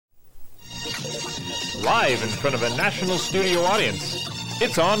live in front of a national studio audience.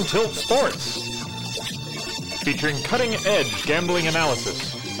 It's On Tilt Sports, featuring cutting-edge gambling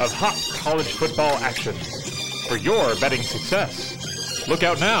analysis of hot college football action for your betting success. Look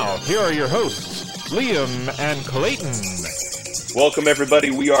out now. Here are your hosts, Liam and Clayton. Welcome,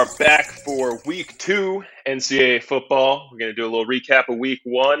 everybody. We are back for Week 2 NCAA football. We're going to do a little recap of Week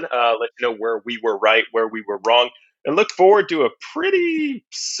 1, let you know where we were right, where we were wrong, and look forward to a pretty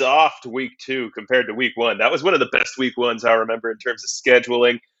soft Week 2 compared to Week 1. That was one of the best Week 1s I remember in terms of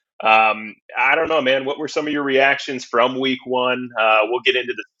scheduling. I don't know, man. What were some of your reactions from Week 1? We'll get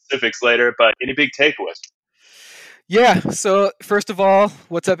into the specifics later, but any big takeaways? Yeah, so first of all,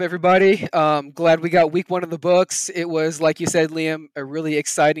 what's up, everybody? Glad we got Week 1 in the books. It was, like you said, Liam, a really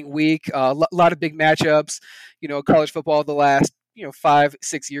exciting week. A lot of big matchups. You know, college football the last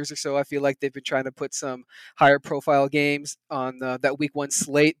 5-6 years or so, I feel like they've been trying to put some higher profile games on that Week 1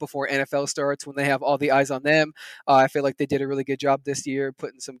 slate before NFL starts, when they have all the eyes on them. I feel like they did a really good job this year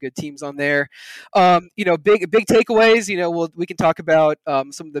putting some good teams on there. Big takeaways. We can talk about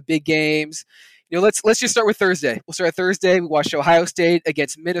some of the big games. Let's just start with Thursday. We'll start Thursday. We watched Ohio State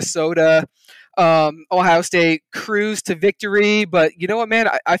against Minnesota. Ohio State cruised to victory, but you know what, man?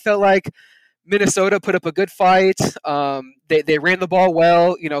 I felt like Minnesota put up a good fight. They ran the ball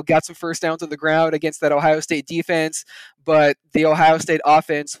well, got some first downs on the ground against that Ohio State defense, but the Ohio State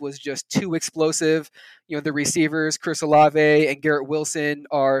offense was just too explosive. The receivers, Chris Olave and Garrett Wilson,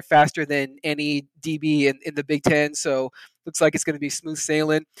 are faster than any DB in the Big Ten, so looks like it's going to be smooth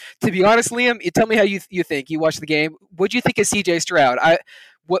sailing. To be honest, Liam, tell me how you think. You watched the game. What do you think of C.J. Stroud? I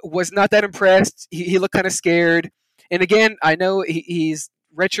was not that impressed. He looked kind of scared. And again, I know he's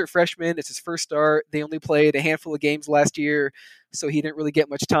redshirt freshman. It's his first start. They only played a handful of games last year, so he didn't really get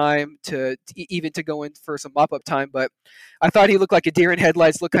much time to go in for some mop-up time. But I thought he looked like a deer in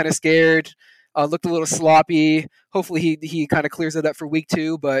headlights, looked kind of scared, looked a little sloppy. Hopefully he kind of clears it up for Week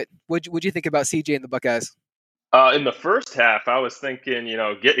 2. But what'd you think about CJ and the Buckeyes? In the first half, I was thinking,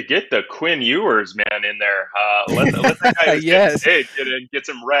 get the Quinn Ewers man in there. Let that guy yes. get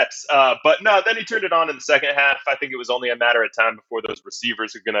some reps. But no, then he turned it on in the second half. I think it was only a matter of time before those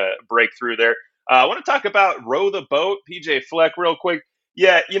receivers are going to break through there. I want to talk about row the boat, PJ Fleck, real quick.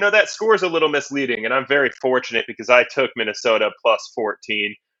 Yeah, that score is a little misleading, and I'm very fortunate because I took Minnesota plus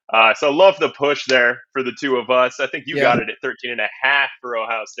 14. So love the push there for the two of us. I think you got it at 13.5 for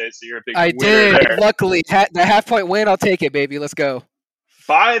Ohio State, so you're a big winner did. there. Luckily, the half-point win, I'll take it, baby. Let's go.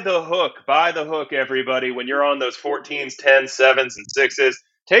 Buy the hook, everybody. When you're on those 14s, 10s, 7s, and 6s,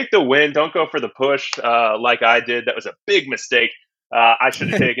 take the win. Don't go for the push like I did. That was a big mistake. I should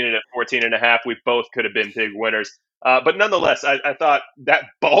have taken it at 14.5. We both could have been big winners. But nonetheless, I thought that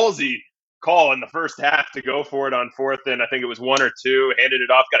ballsy call in the first half to go for it on fourth, and I think it was 1 or 2, handed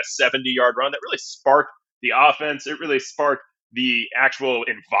it off, got a 70-yard run. That really sparked the offense. It really sparked the actual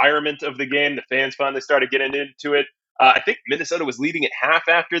environment of the game. The fans finally started getting into it. I think Minnesota was leading at half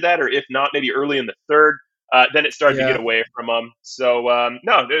after that, or if not, maybe early in the third. Then it started to get away from them. So,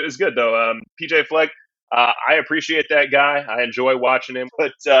 no, it was good, though. PJ Fleck, I appreciate that guy. I enjoy watching him.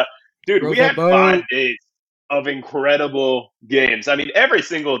 But, dude, we had 5 days of incredible games. I mean, every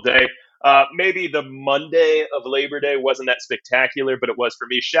single day. Maybe the Monday of Labor Day wasn't that spectacular, but it was for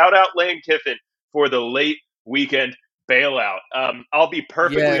me. Shout out Lane Kiffin for the late weekend bailout. I'll be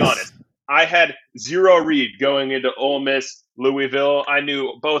perfectly honest. I had zero read going into Ole Miss, Louisville. I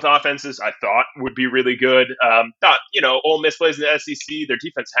knew both offenses I thought would be really good. Ole Miss plays in the SEC. Their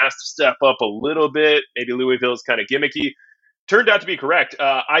defense has to step up a little bit. Maybe Louisville is kind of gimmicky. Turned out to be correct.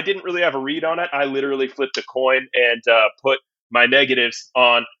 I didn't really have a read on it. I literally flipped a coin and put my negatives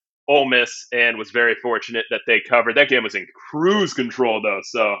on Ole Miss and was very fortunate that they covered. That game was in cruise control, though,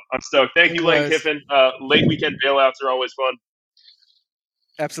 so I'm stoked. Thank you, Lane Kiffin. Late weekend bailouts are always fun.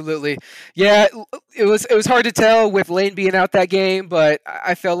 Absolutely. Yeah, it was hard to tell with Lane being out that game, but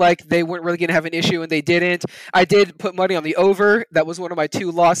I felt like they weren't really going to have an issue, and they didn't. I did put money on the over. That was one of my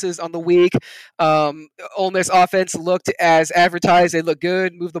 2 losses on the week. Ole Miss offense looked as advertised. They looked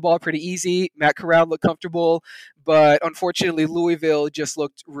good, moved the ball pretty easy. Matt Corral looked comfortable, but unfortunately Louisville just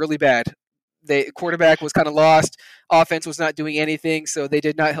looked really bad. The quarterback was kind of lost. Offense was not doing anything, so they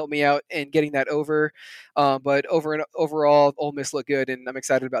did not help me out in getting that over. But overall, Ole Miss looked good, and I'm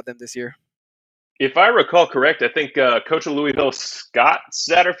excited about them this year. If I recall correct, I think coach of Louisville, Scott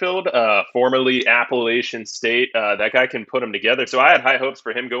Satterfield, formerly Appalachian State, that guy can put them together. So I had high hopes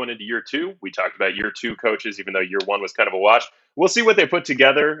for him going into year 2. We talked about year 2 coaches, even though year 1 was kind of a wash. We'll see what they put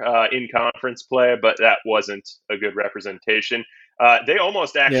together in conference play, but that wasn't a good representation. They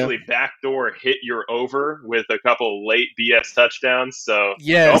almost actually backdoor hit your over with a couple late BS touchdowns. So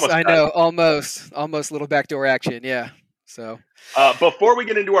Yes, almost I got know. it. Almost little backdoor action. Yeah. So Before we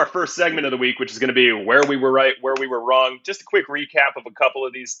get into our first segment of the week, which is going to be where we were right, where we were wrong, just a quick recap of a couple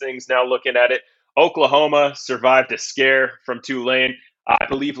of these things now looking at it. Oklahoma survived a scare from Tulane. I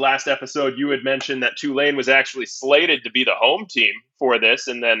believe last episode you had mentioned that Tulane was actually slated to be the home team for this,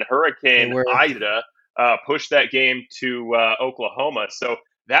 and then they Hurricane were. Ida pushed that game to Oklahoma. So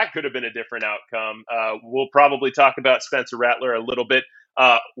that could have been a different outcome. We'll probably talk about Spencer Rattler a little bit.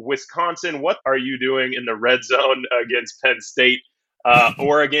 Wisconsin, what are you doing in the red zone against Penn State?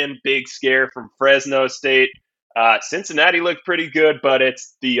 Oregon, big scare from Fresno State. Cincinnati looked pretty good, but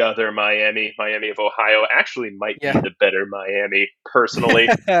it's the other Miami. Miami of Ohio actually might be the better Miami, personally.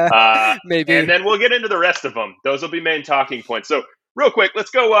 Maybe. And then we'll get into the rest of them. Those will be main talking points. So real quick,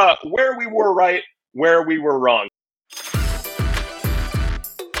 let's go where we were right, where we were wrong.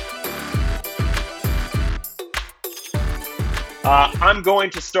 I'm going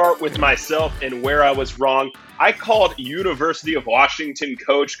to start with myself and where I was wrong. I called University of Washington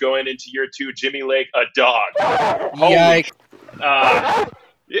coach going into year 2, Jimmy Lake, a dog. Yikes.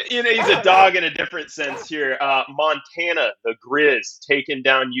 He's a dog in a different sense here. Montana, the Grizz, taking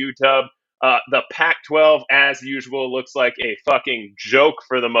down UW. The Pac-12, as usual, looks like a fucking joke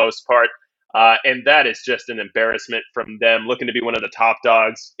for the most part. And that is just an embarrassment from them, looking to be one of the top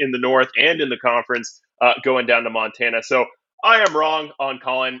dogs in the North and in the conference, going down to Montana. So I am wrong on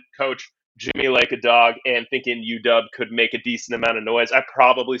calling Coach Jimmy Lake a dog and thinking UW could make a decent amount of noise. I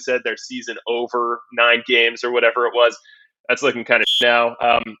probably said their season over 9 games or whatever it was. That's looking kind of now.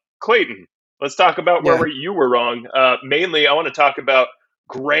 Clayton, let's talk about where you were wrong. Mainly, I want to talk about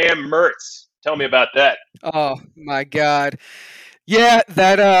Graham Mertz. Tell me about that. Oh, my God. Yeah,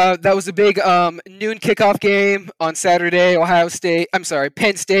 that was a big noon kickoff game on Saturday.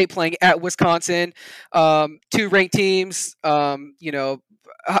 Penn State playing at Wisconsin. 2 ranked teams.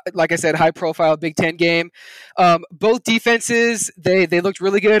 Like I said, high profile Big Ten game. Both defenses they looked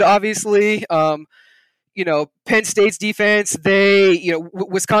really good. Obviously, Penn State's defense,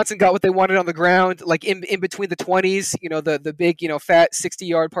 Wisconsin got what they wanted on the ground, like in between the 20s, the big, fat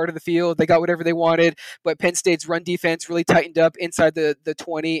 60-yard part of the field. They got whatever they wanted, but Penn State's run defense really tightened up inside the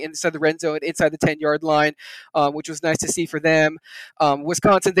 20, inside the red zone, inside the 10-yard line, which was nice to see for them.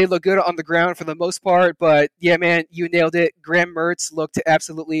 Wisconsin, they look good on the ground for the most part, but yeah, man, you nailed it. Graham Mertz looked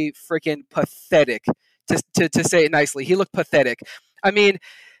absolutely freaking pathetic, to say it nicely. He looked pathetic. I mean,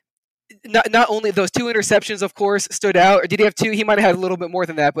 not only those 2 interceptions, of course, stood out. Or did he have 2? He might have had a little bit more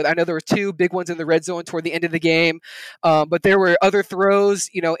than that, but I know there were 2 big ones in the red zone toward the end of the game. But there were other throws,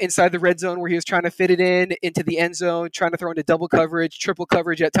 inside the red zone where he was trying to fit it into the end zone, trying to throw into double coverage, triple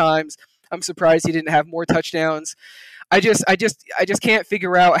coverage at times. I'm surprised he didn't have more touchdowns. I just can't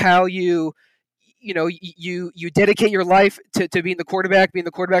figure out how you dedicate your life to being the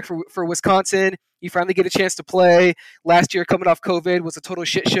quarterback for Wisconsin. You finally get a chance to play. Last year, coming off COVID, was a total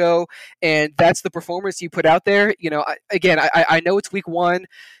shit show, and that's the performance you put out there. I know it's week 1.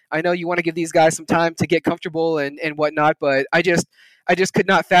 I know you want to give these guys some time to get comfortable and whatnot, but I just could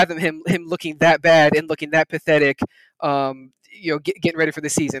not fathom him looking that bad and looking that pathetic. Getting ready for the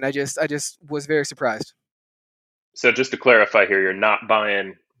season. I just was very surprised. So just to clarify here, you're not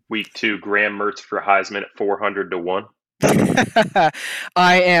buying week 2 Graham Mertz for Heisman at 400 to 1.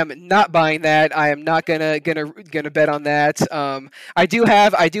 I am not buying that. I am not gonna bet on that. I do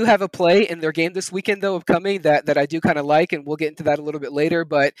have a play in their game this weekend though upcoming that I do kind of like, and we'll get into that a little bit later.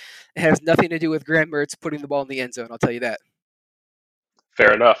 But it has nothing to do with Graham Mertz putting the ball in the end zone. I'll tell you that.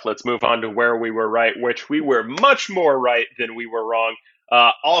 Fair enough. Let's move on to where we were right, which we were much more right than we were wrong.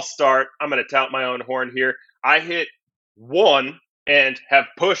 I'll start. I'm going to tout my own horn here. I hit 1 and have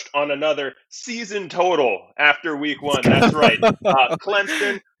pushed on another season total after week 1. That's right.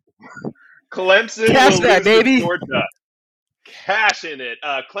 Clemson Cash will that, lose baby. to Georgia. Cash in it.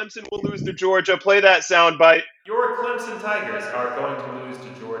 Clemson will lose to Georgia. Play that soundbite. Your Clemson Tigers are going to lose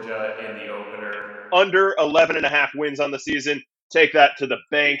to Georgia in the opener. Under 11.5 wins on the season. Take that to the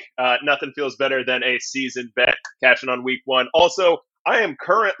bank. Nothing feels better than a season bet cashing on week 1. Also, I am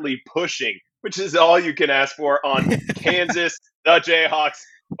currently pushing, which is all you can ask for, on Kansas, the Jayhawks,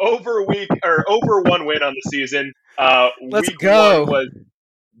 over 1 win on the season. Let's week go. 1 was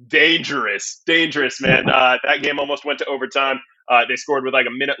dangerous, man. That game almost went to overtime. They scored with like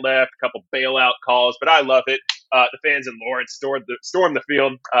a minute left, a couple bailout calls, but I love it. The fans in Lawrence stormed the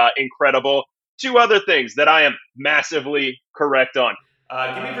field. Incredible. 2 other things that I am massively correct on.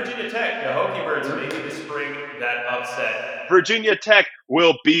 Give me Virginia Tech. The Hokie Birds maybe to spring that upset. Virginia Tech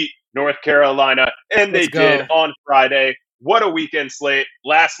will beat North Carolina, and they did on Friday. What a weekend slate.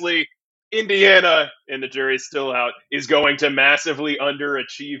 Lastly, Indiana, and the jury's still out, is going to massively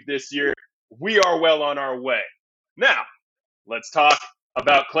underachieve this year. We are well on our way. Now, let's talk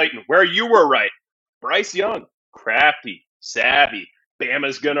about Clayton, where you were right. Bryce Young, crafty, savvy.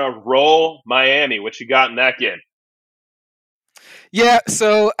 Bama's going to roll Miami. What you got in that game? Yeah,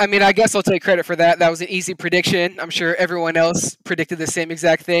 so I mean, I guess I'll take credit for that. That was an easy prediction. I'm sure everyone else predicted the same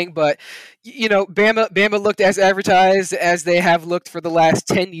exact thing, but Bama looked as advertised as they have looked for the last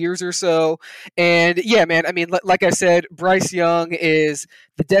 10 years or so. And yeah, man, I mean, like I said, Bryce Young is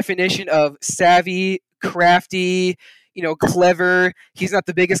the definition of savvy, crafty, clever. He's not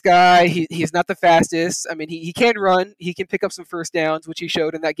the biggest guy. He's not the fastest. I mean, he can run. He can pick up some first downs, which he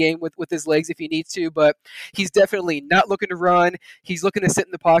showed in that game with his legs if he needs to, but he's definitely not looking to run. He's looking to sit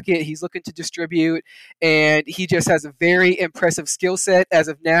in the pocket. He's looking to distribute, and he just has a very impressive skill set as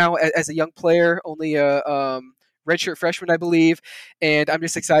of now as a young player, only a redshirt freshman, I believe, and I'm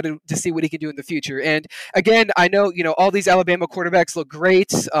just excited to see what he can do in the future. And again, I know all these Alabama quarterbacks look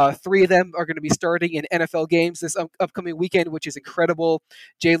great. 3 of them are going to be starting in NFL games this upcoming weekend, which is incredible.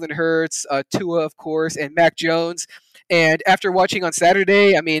 Jalen Hurts, Tua, of course, and Mac Jones. And after watching on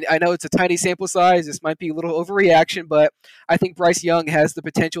Saturday, I mean, I know it's a tiny sample size. This might be a little overreaction, but I think Bryce Young has the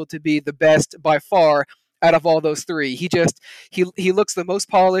potential to be the best by far out of all those 3. He looks the most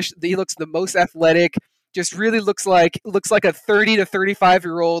polished. He looks the most athletic. Just really looks like a 30 to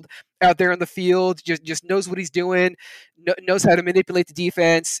 35-year-old out there on the field. Just knows what he's doing, knows how to manipulate the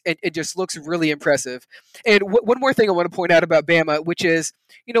defense, and it just looks really impressive. And one more thing I want to point out about Bama, which is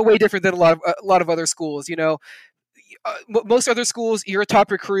way different than a lot of other schools. Most other schools, you're a top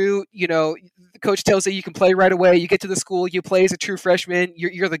recruit. The coach tells you can play right away. You get to the school, you play as a true freshman.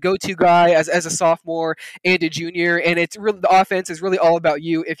 You're the go-to guy as a sophomore and a junior, and it's really the offense is really all about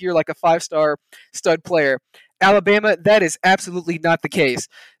you. If you're like a 5-star stud player, Alabama, that is absolutely not the case.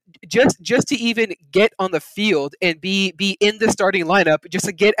 Just to even get on the field and be in the starting lineup, just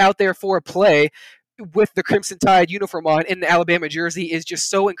to get out there for a play with the Crimson Tide uniform on in an Alabama jersey is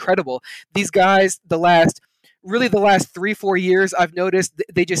just so incredible. These guys, the last 3-4 years, I've noticed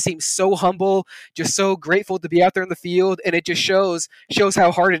they just seem so humble, just so grateful to be out there in the field, and it just shows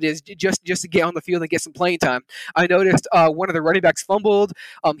how hard it is just to get on the field and get some playing time. I noticed one of the running backs fumbled.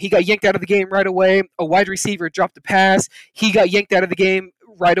 He got yanked out of the game right away. A wide receiver dropped a pass. He got yanked out of the game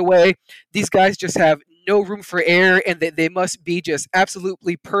right away. These guys just have no room for error, and they must be just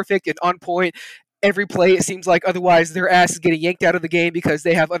absolutely perfect and on point every play, it seems like. Otherwise, their ass is getting yanked out of the game because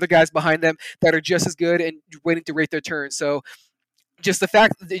they have other guys behind them that are just as good and waiting to rate their turn. So just the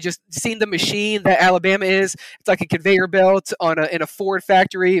fact that they just seeing the machine that Alabama is, it's like a conveyor belt in a Ford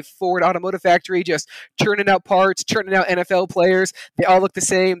automotive factory, just churning out parts, churning out NFL players. They all look the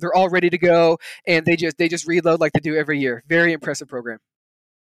same. They're all ready to go, and they just reload like they do every year. Very impressive program.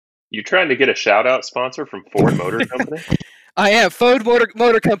 You trying to get a shout-out sponsor from Ford Motor Company? I am. Ford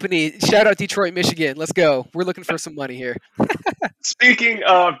Motor Company. Shout out Detroit, Michigan. Let's go. We're looking for some money here. Speaking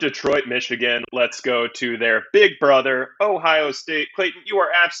of Detroit, Michigan, let's go to their big brother, Ohio State. Clayton, you are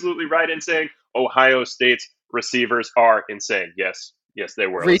absolutely right in saying Ohio State's receivers are insane. Yes, they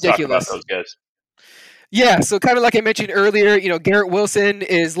were. Ridiculous. Let's talk about those guys. Yeah, so kind of like I mentioned earlier, Garrett Wilson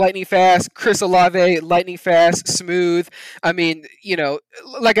is lightning fast, Chris Olave, lightning fast, smooth. I mean,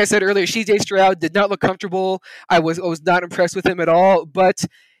 like I said earlier, CJ Stroud did not look comfortable. I was not impressed with him at all, but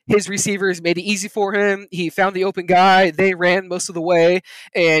his receivers made it easy for him. He found the open guy. They ran most of the way,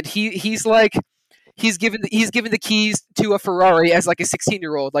 and he's given the keys to a Ferrari as like a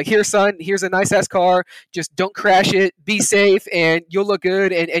 16-year-old. Like, here, son, here's a nice ass car. Just don't crash it. Be safe, and you'll look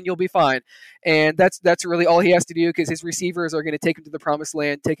good, and you'll be fine. And that's really all he has to do, because his receivers are going to take him to the promised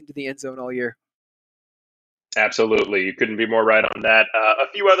land, take him to the end zone all year. Absolutely. You couldn't be more right on that. A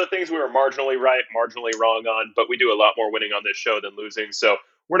few other things we were marginally right, marginally wrong on, but we do a lot more winning on this show than losing. So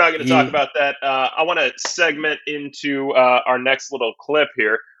we're not going to talk about that. I want to segment into our next little clip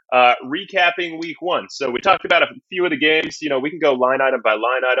here. Recapping week 1. So we talked about a few of the games. We can go line item by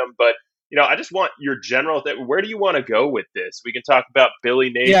line item, but I just want your general where do you want to go with this? We can talk about Billy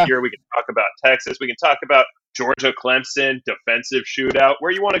Napier. We can talk about Texas. We can talk about Georgia Clemson, defensive shootout.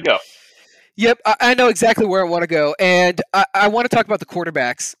 Where you want to go? Yep, I know exactly where I want to go, and I want to talk about the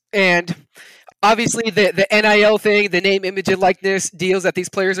quarterbacks. And obviously, the NIL thing, the name, image, and likeness deals that these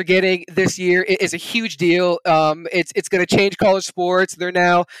players are getting this year is a huge deal. It's going to change college sports. They're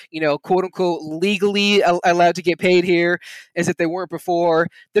now, quote unquote, legally allowed to get paid here, as if they weren't before.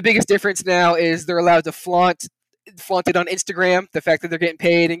 The biggest difference now is they're allowed to flaunt it on Instagram, the fact that they're getting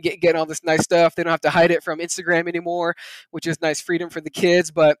paid and getting all this nice stuff. They don't have to hide it from Instagram anymore, which is nice freedom for the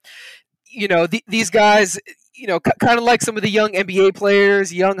kids. But these guys, kind of like some of the young NBA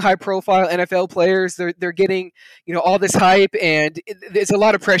players, young high-profile NFL players. They're getting all this hype, and it's a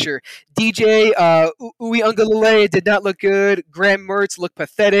lot of pressure. DJ Uiagalelei did not look good. Graham Mertz looked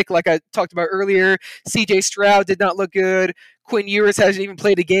pathetic, like I talked about earlier. CJ Stroud did not look good. Quinn Ewers hasn't even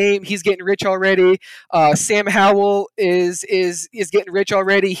played a game. He's getting rich already. Sam Howell is getting rich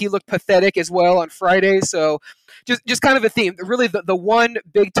already. He looked pathetic as well on Friday. So just kind of a theme. Really, the one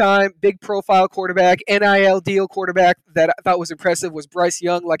big-time, big-profile quarterback, NIL deal quarterback that I thought was impressive was Bryce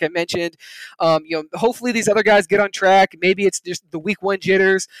Young, like I mentioned. Hopefully these other guys get on track. Maybe it's just the week one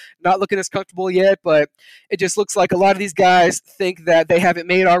jitters, not looking as comfortable yet, but it just looks like a lot of these guys think that they have it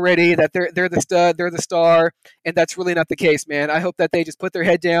made already, that they're the stud, they're the star, and that's really not the case, man. I hope that they just put their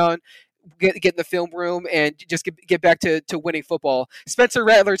head down, get in the film room, and just get back to winning football. Spencer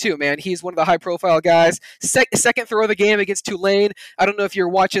Rattler too, man. He's one of the high profile guys. Second throw of the game against Tulane. I don't know if you're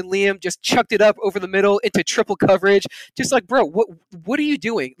watching. Liam just chucked it up over the middle into triple coverage. Just like, bro, what are you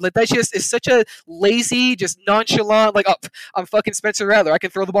doing? Like, that just is such a lazy, just nonchalant. Like, oh, I'm fucking Spencer Rattler. I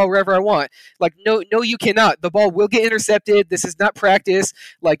can throw the ball wherever I want. Like, no, you cannot. The ball will get intercepted. This is not practice.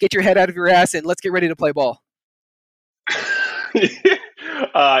 Like, get your head out of your ass and let's get ready to play ball.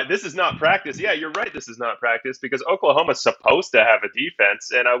 This is not practice. Yeah, you're right. This is not practice because Oklahoma's supposed to have a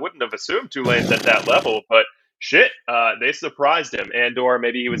defense, and I wouldn't have assumed Tulane's at that level. But shit, they surprised him. And/or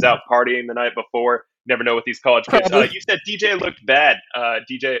maybe he was out partying the night before. Never know with these college kids. You said DJ looked bad.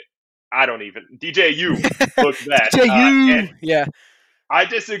 DJ U looked bad. DJ U, yeah. I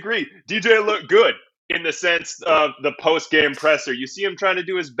disagree. DJ looked good in the sense of the post-game presser. You see him trying to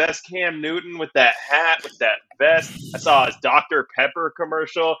do his best Cam Newton with that hat, with that vest. I saw his Dr. Pepper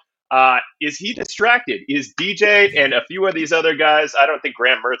commercial. Is he distracted? Is DJ and a few of these other guys, I don't think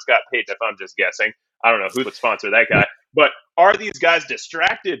Graham Mertz got paid, if I'm just guessing. I don't know who would sponsor that guy. But are these guys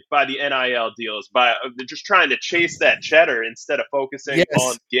distracted by the NIL deals, by just trying to chase that cheddar instead of focusing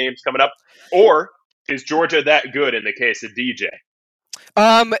on games coming up? Or is Georgia that good in the case of DJ?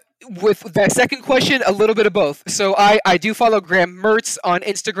 With that second question, a little bit of both. So I do follow Graham Mertz on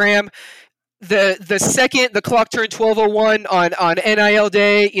Instagram. The second the clock turned 12:01 on NIL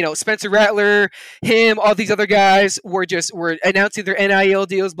day, Spencer Rattler, him, all these other guys were announcing their NIL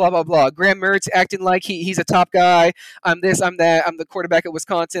deals, blah blah blah. Graham Mertz acting like he's a top guy. I'm this, I'm that. I'm the quarterback at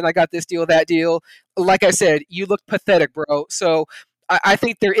Wisconsin. I got this deal, that deal. Like I said, you look pathetic, bro. So I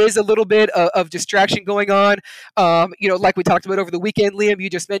think there is a little bit of distraction going on. Like we talked about over the weekend, Liam, you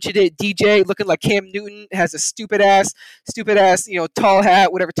just mentioned it. DJ looking like Cam Newton, has a stupid ass, tall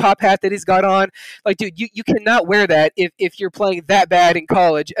hat, whatever top hat that he's got on. Like, dude, you cannot wear that if you're playing that bad in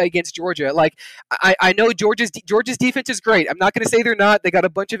college against Georgia. Like, I know Georgia's defense is great. I'm not going to say they're not. They got a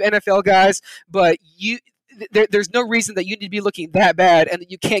bunch of NFL guys, but there's no reason that you need to be looking that bad and that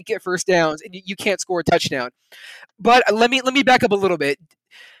you can't get first downs and you can't score a touchdown. But let me back up a little bit.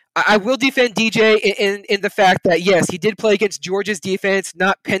 I will defend DJ in the fact that, yes, he did play against Georgia's defense,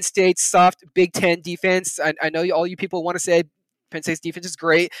 not Penn State's soft Big Ten defense. I know all you people want to say Penn State's defense is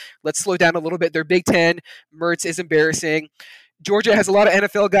great. Let's slow down a little bit. They're Big Ten. Mertz is embarrassing. Georgia has a lot of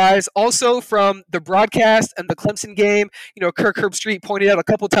NFL guys. Also from the broadcast and the Clemson game, Kirk Herbstreit pointed out a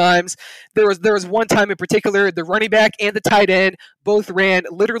couple times. There was one time in particular, the running back and the tight end both ran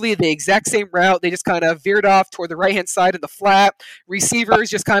literally the exact same route. They just kind of veered off toward the right-hand side of the flat.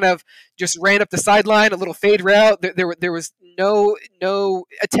 Receivers just ran up the sideline, a little fade route. There was no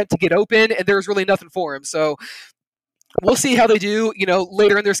attempt to get open, and there was really nothing for him. So we'll see how they do,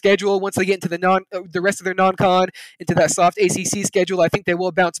 later in their schedule once they get into the rest of their non-con, into that soft ACC schedule. I think they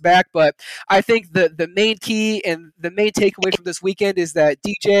will bounce back, but I think the main key and the main takeaway from this weekend is that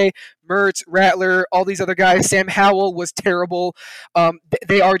DJ, Mertz, Rattler, all these other guys, Sam Howell was terrible.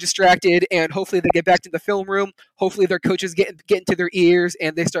 They are distracted, and hopefully they get back to the film room. Hopefully their coaches get into their ears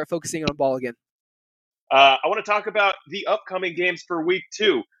and they start focusing on ball again. I want to talk about the upcoming games for week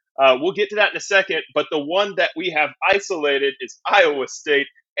 2. We'll get to that in a second, but the one that we have isolated is Iowa State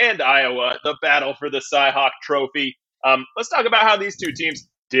and Iowa, the battle for the Cy-Hawk Trophy. Let's talk about how these two teams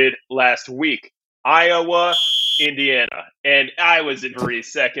did last week. Iowa, Indiana, and I was in every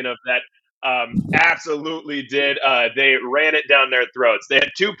second of that. Absolutely did. They ran it down their throats. They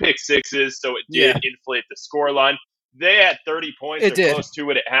had 2 pick sixes, so it did inflate the scoreline. They had 30 points or close to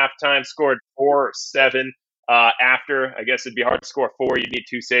it at halftime, scored 4 or 7. After, I guess it'd be hard to score 4. You'd need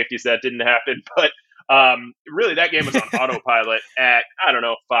 2 safeties. That didn't happen. But really, that game was on autopilot at,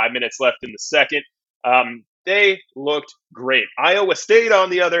 5 minutes left in the second. They looked great. Iowa State, on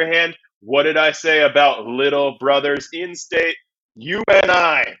the other hand, what did I say about little brothers in state?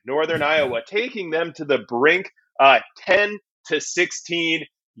 UNI, Northern Iowa, taking them to the brink, 10-16,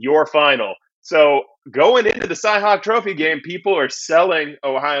 your final. So going into the Cy-Hawk Trophy game, people are selling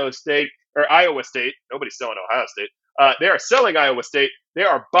Iowa State. Nobody's selling Ohio State. They are selling Iowa State. They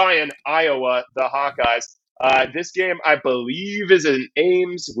are buying Iowa, the Hawkeyes. This game, I believe, is in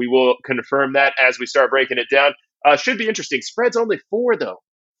Ames. We will confirm that as we start breaking it down. Should be interesting. Spread's only 4, though.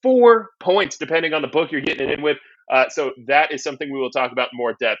 4 points, depending on the book you're getting it in with. So that is something we will talk about in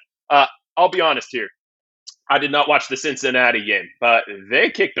more depth. I'll be honest here. I did not watch the Cincinnati game, but they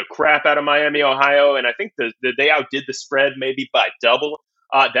kicked the crap out of Miami, Ohio, and I think they outdid the spread maybe by double.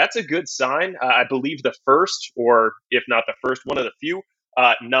 That's a good sign. I believe the first, or if not the first, one of the few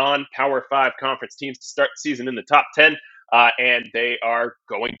non-Power 5 conference teams to start the season in the top 10, and they are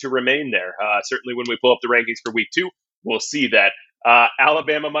going to remain there. Certainly when we pull up the rankings for week 2, we'll see that.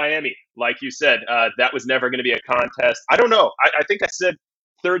 Alabama, Miami, like you said, that was never going to be a contest. I don't know. I think I said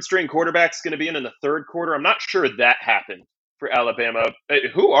third string quarterback's going to be in the third quarter. I'm not sure that happened for Alabama.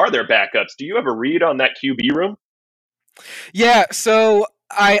 Who are their backups? Do you have a read on that QB room? Yeah, so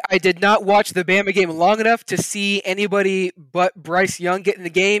I did not watch the Bama game long enough to see anybody but Bryce Young get in the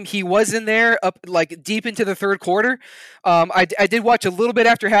game. He was in there up like deep into the third quarter. I did watch a little bit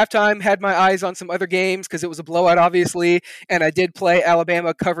after halftime, had my eyes on some other games because it was a blowout, obviously, and I did play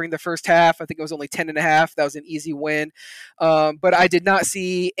Alabama covering the first half. I think it was only 10.5. That was an easy win. But I did not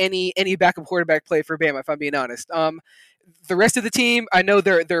see any backup quarterback play for Bama, if I'm being honest. The rest of the team, I know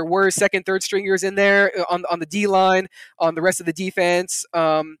there were second, third stringers in there on the D line, on the rest of the defense.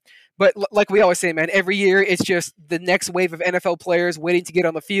 But like we always say, man, every year it's just the next wave of NFL players waiting to get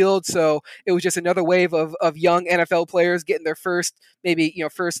on the field. So it was just another wave of young NFL players getting their first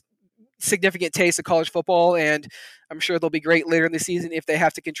significant taste of college football, and I'm sure they'll be great later in the season if they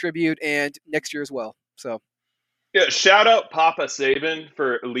have to contribute, and next year as well. So. Yeah, shout out Papa Saban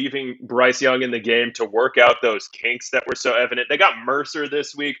for leaving Bryce Young in the game to work out those kinks that were so evident. They got Mercer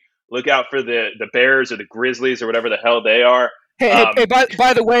this week. Look out for the Bears or the Grizzlies or whatever the hell they are. Hey,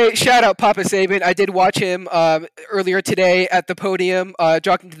 by the way, shout out Papa Saban. I did watch him earlier today at the podium,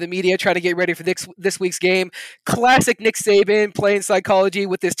 talking to the media, trying to get ready for this week's game. Classic Nick Saban playing psychology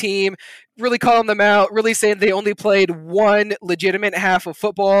with this team. Really calling them out, really saying they only played one legitimate half of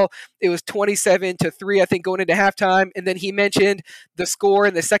football. It was 27-3, I think, going into halftime. And then he mentioned the score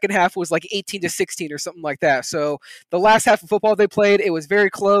in the second half was like 18-16 or something like that. So the last half of football they played, it was very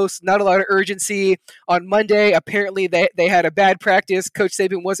close, not a lot of urgency. On Monday, apparently they had a bad practice. Coach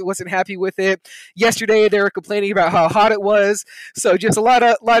Saban wasn't happy with it. Yesterday, they were complaining about how hot it was. So just a lot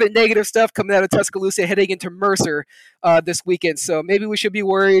of negative stuff coming out of Tuscaloosa heading into Mercer this weekend. So maybe we should be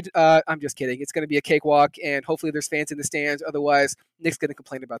worried. I'm just kidding. It's going to be a cakewalk, and hopefully there's fans in the stands. Otherwise, Nick's going to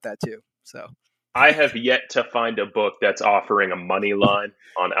complain about that too. So I have yet to find a book that's offering a money line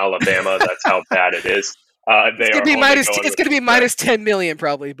on Alabama. That's how bad it is. It's going to be minus 10 million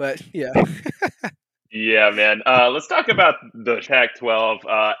probably, but yeah. Yeah, man. Let's talk about the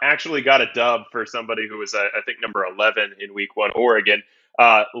Pac-12. Actually got a dub for somebody who was, I think, number 11 in week 1, Oregon.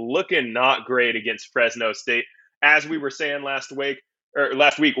 Looking not great against Fresno State. As we were saying last week,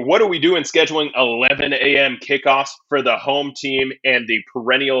 what do we do in scheduling 11 a.m. kickoffs for the home team and the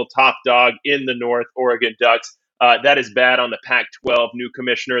perennial top dog in the North, Oregon Ducks? That is bad on the Pac-12 new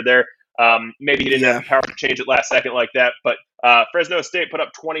commissioner there. Maybe he didn't have the power to change it last second like that, but Fresno State put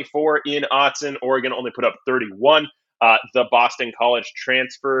up 24 in Autzen. Oregon only put up 31. The Boston College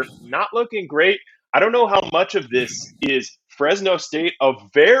transfer not looking great. I don't know how much of this is Fresno State, a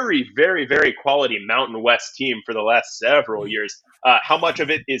very, very, very quality Mountain West team for the last several years. How much of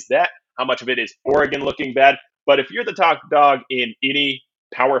it is that? How much of it is Oregon looking bad? But if you're the top dog in any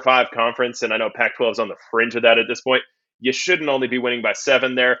Power 5 conference, and I know Pac-12 is on the fringe of that at this point, you shouldn't only be winning by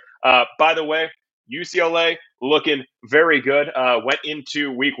 7 there. By the way, UCLA looking very good. Went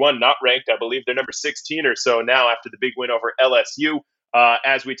into week 1 not ranked. I believe they're number 16 or so now after the big win over LSU.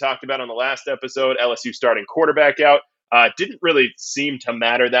 As we talked about on the last episode, LSU starting quarterback out. Didn't really seem to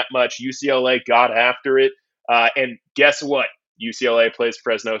matter that much. UCLA got after it. And guess what? UCLA plays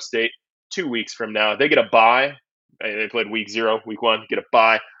Fresno State 2 weeks from now. They get a bye. They played week 0, week 1, get a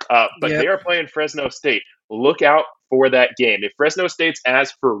bye. But They are playing Fresno State. Look out for that game. If Fresno State's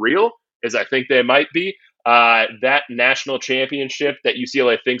as for real as I think they might be, that national championship that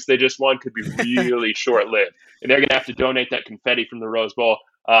UCLA thinks they just won could be really short-lived. And they're going to have to donate that confetti from the Rose Bowl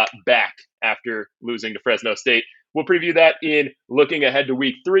back after losing to Fresno State. We'll preview that in looking ahead to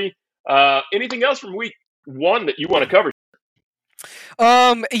week 3. Anything else from week 1 that you want to cover?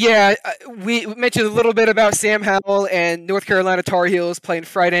 Yeah, we mentioned a little bit about Sam Howell and North Carolina Tar Heels playing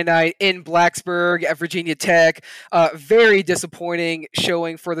Friday night in Blacksburg at Virginia Tech. Very disappointing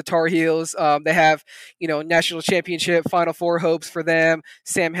showing for the Tar Heels. They have, national championship, Final Four hopes for them.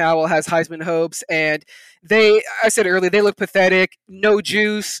 Sam Howell has Heisman hopes, and I said earlier, they look pathetic. No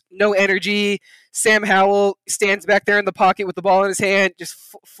juice, no energy. Sam Howell stands back there in the pocket with the ball in his hand, just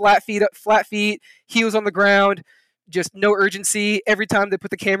flat feet, heels on the ground, just no urgency. Every time they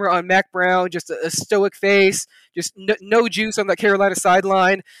put the camera on Mac Brown, just a stoic face, just no juice on the Carolina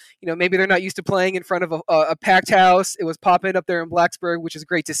sideline. Maybe they're not used to playing in front of a packed house. It was popping up there in Blacksburg, which is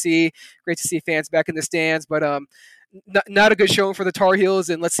great to see. Great to see fans back in the stands, but not a good showing for the Tar Heels,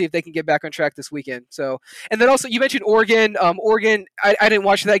 and let's see if they can get back on track this weekend. So, and then also you mentioned Oregon. Oregon, I didn't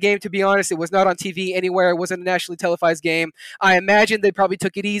watch that game, to be honest. It was not on TV anywhere. It wasn't a nationally televised game. I imagine they probably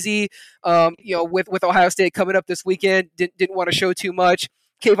took it easy. With Ohio State coming up this weekend, didn't want to show too much.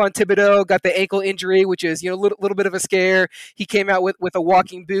 Kayvon Thibodeau got the ankle injury, which is a little bit of a scare. He came out with a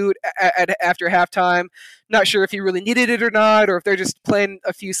walking boot after halftime. Not sure if he really needed it or not, or if they're just playing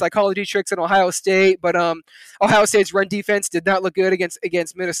a few psychology tricks in Ohio State. But Ohio State's run defense did not look good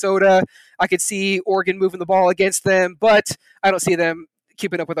against Minnesota. I could see Oregon moving the ball against them, but I don't see them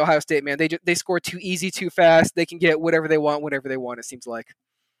keeping up with Ohio State. Man, they score too easy, too fast. They can get whatever they want, whenever they want. It seems like.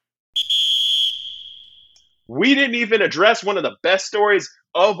 We didn't even address one of the best stories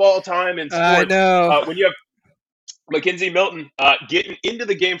of all time in sports. I know. When you have McKenzie Milton getting into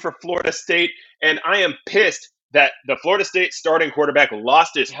the game for Florida State, and I am pissed that the Florida State starting quarterback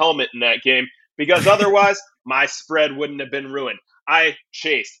lost his helmet in that game, because otherwise my spread wouldn't have been ruined.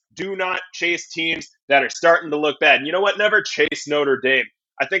 Do not chase teams that are starting to look bad. And you know what? Never chase Notre Dame.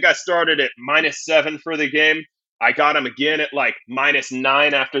 I think I started at -7 for the game. I got them again at like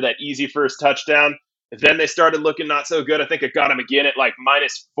 -9 after that easy first touchdown. Then they started looking not so good. I think I got them again at like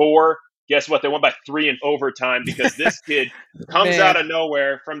 -4. Guess what? They won by 3 in overtime, because this kid comes out of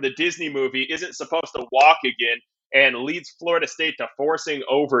nowhere from the Disney movie, isn't supposed to walk again, and leads Florida State to forcing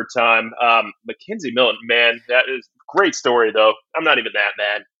overtime. McKenzie Milton, man, that is a great story, though. I'm not even that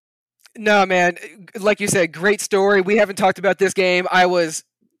mad. No, man. Like you said, great story. We haven't talked about this game. I was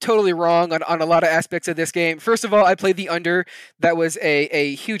totally wrong on a lot of aspects of this game. First of all, I played the under. That was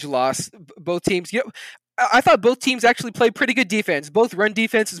a huge loss. Both teams, I thought both teams actually played pretty good defense. Both run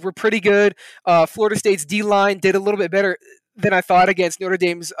defenses were pretty good. Florida State's D-line did a little bit better than I thought against Notre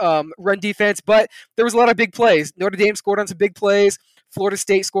Dame's run defense, but there was a lot of big plays. Notre Dame scored on some big plays. Florida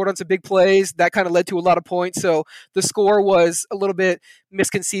State scored on some big plays. That kind of led to a lot of points. So the score was a little bit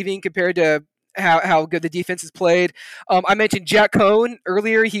misconceiving compared to how good the defense has played. I mentioned Jack Cohn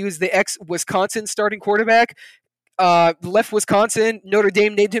earlier. He was the ex-Wisconsin starting quarterback. Left Wisconsin. Notre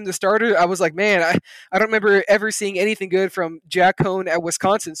Dame named him the starter. I was like, man, I don't remember ever seeing anything good from Jack Cohn at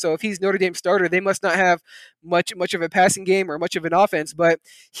Wisconsin. So if he's Notre Dame's starter, they must not have much of a passing game or much of an offense. But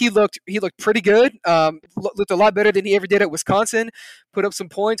he looked pretty good. Looked a lot better than he ever did at Wisconsin. Put up some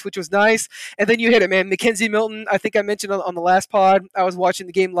points, which was nice. And then you hit it, man. McKenzie Milton. I think I mentioned on the last pod. I was watching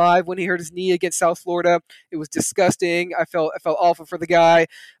the game live when he hurt his knee against South Florida. It was disgusting. I felt awful for the guy.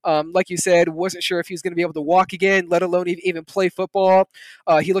 Like you said, wasn't sure if he was going to be able to walk again, let alone even play football.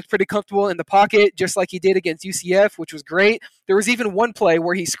 He looked pretty comfortable in the pocket, just like he did against UCF, which was great. There was even one play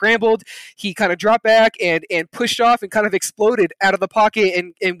where he scrambled, he kind of dropped back and pushed off and kind of exploded out of the pocket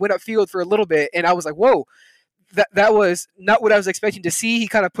and went upfield for a little bit. And I was like, whoa, that was not what I was expecting to see. He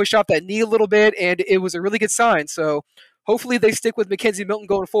kind of pushed off that knee a little bit, and it was a really good sign. So hopefully they stick with McKenzie Milton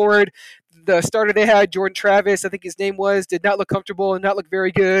going forward. The starter they had, Jordan Travis, I think his name was, did not look comfortable and not look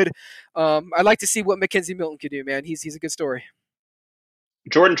very good. I'd like to see what McKenzie Milton could do, man. He's a good story.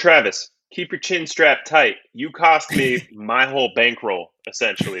 Jordan Travis, keep your chin strapped tight. You cost me my whole bankroll,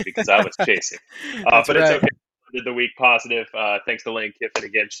 essentially, because I was chasing. But right. It's okay. Did the week positive. Thanks to Lane Kiffin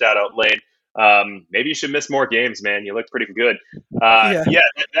again. Shout out Lane. Maybe you should miss more games, man. You look pretty good.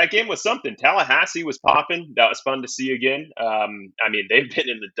 That game was something. Tallahassee was popping. That was fun to see again. I mean, they've been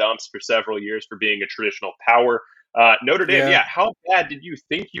in the dumps for several years for being a traditional power. Notre Dame, how bad did you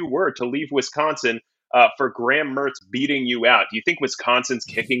think you were to leave Wisconsin for Graham Mertz beating you out? Do you think Wisconsin's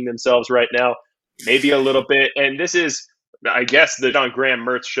kicking themselves right now? Maybe a little bit. And this is, I guess, the John Graham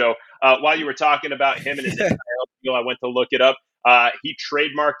Mertz show. While you were talking about him and his NIL deal, I went to look it up. He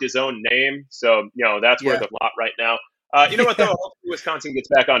trademarked his own name, so that's worth a lot right now. You know what, though? Hopefully Wisconsin gets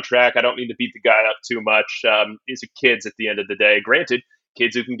back on track. I don't mean to beat the guy up too much. These are kids at the end of the day. Granted,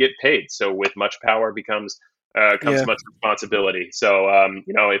 kids who can get paid. So with much power comes much responsibility. So,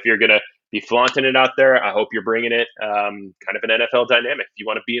 if you're going to be flaunting it out there, I hope you're bringing it kind of an NFL dynamic. If you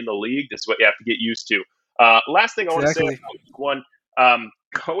want to be in the league, this is what you have to get used to. Last thing I want to say about week one,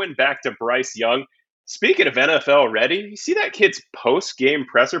 Going back to Bryce Young, speaking of NFL ready, you see that kid's post-game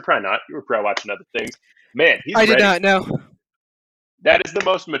presser? Probably not. You were probably watching other things. Man, he's I ready. did not know. That is the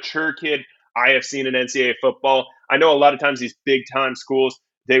most mature kid I have seen in NCAA football. I know a lot of times these big-time schools,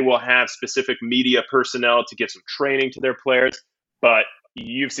 they will have specific media personnel to give some training to their players, but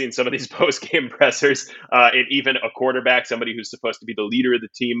you've seen some of these post-game pressers, and even a quarterback, somebody who's supposed to be the leader of the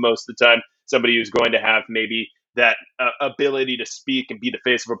team most of the time, somebody who's going to have maybe that ability to speak and be the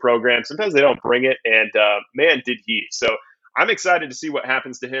face of a program. Sometimes they don't bring it, and man, did he. So I'm excited to see what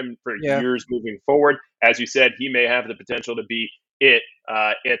happens to him for years moving forward. As you said, he may have the potential to be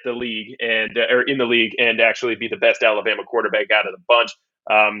at the league and or in the league and actually be the best Alabama quarterback out of the bunch.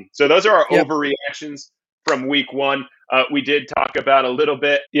 So those are our overreactions from week one. We did talk about a little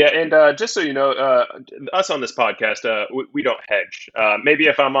bit. Yeah, and just so you know, us on this podcast, we don't hedge. Maybe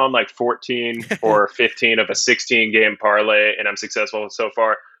if I'm on like 14 or 15 of a 16-game parlay and I'm successful so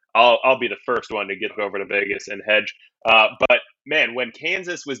far, I'll be the first one to get over to Vegas and hedge. But, man, when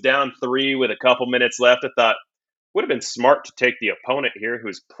Kansas was down 3 with a couple minutes left, I thought, would have been smart to take the opponent here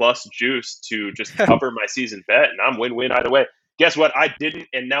who's plus juice to just cover my season bet, and I'm win-win either way. Guess what? I didn't,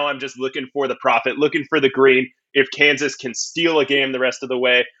 and now I'm just looking for the profit, looking for the green if Kansas can steal a game the rest of the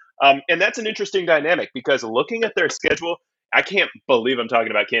way. And that's an interesting dynamic because looking at their schedule, I can't believe I'm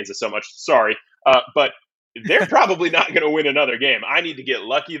talking about Kansas so much. Sorry. But they're probably not going to win another game. I need to get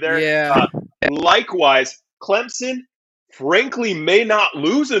lucky there. Yeah. Likewise, Clemson, frankly, may not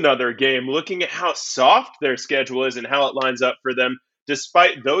lose another game looking at how soft their schedule is and how it lines up for them.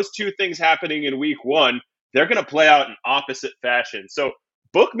 Despite those two things happening in week one, they're going to play out in opposite fashion. So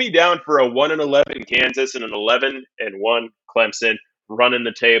book me down for a 1-11 Kansas and an 11-1 Clemson, running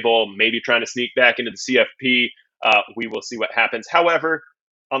the table, maybe trying to sneak back into the CFP. We will see what happens. However,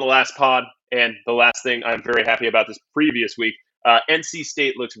 on the last pod, and the last thing I'm very happy about this previous week, NC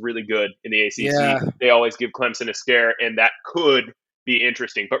State looks really good in the ACC. Yeah. They always give Clemson a scare, and that could be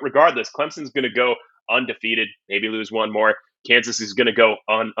interesting. But regardless, Clemson's going to go undefeated, maybe lose one more. Kansas is going to go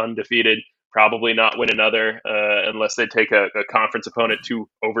undefeated, probably not win another unless they take a conference opponent to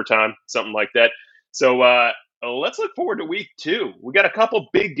overtime, something like that. So let's look forward to week 2. We got a couple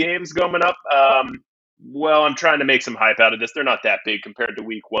big games coming up. Well, I'm trying to make some hype out of this. They're not that big compared to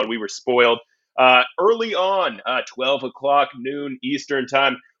week 1. We were spoiled. Early on, 12 o'clock noon Eastern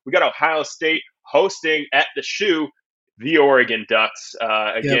time, we got Ohio State hosting at the Shoe the Oregon Ducks.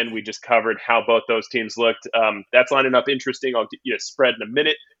 Again, we just covered how both those teams looked. That's lining up interesting. I'll get you a spread in a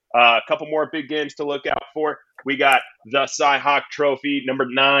minute. A couple more big games to look out for. We got the Cy-Hawk Trophy, number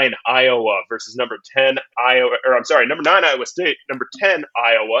 9 Iowa versus number 10 Iowa, or I'm sorry, number 9 Iowa State, number 10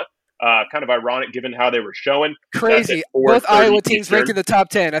 Iowa. Kind of ironic given how they were showing. Crazy. Both Iowa teams ranked in the top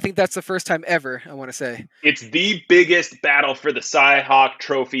 10. I think that's the first time ever, I want to say. It's the biggest battle for the Cy-Hawk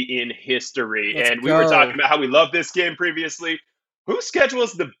Trophy in history. We were talking about how we love this game previously. Who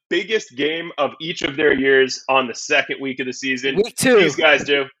schedules the biggest game of each of their years on the second week of the season? Week 2. These guys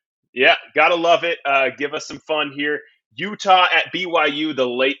do. Yeah, gotta love it. Give us some fun here. Utah at BYU, the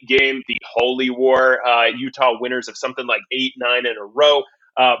late game, the Holy War. Utah winners of something like 8-9 in a row.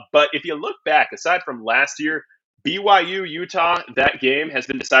 But if you look back, aside from last year, BYU, Utah, that game has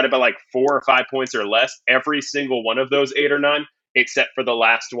been decided by like 4 or 5 points or less every single one of those 8 or 9, except for the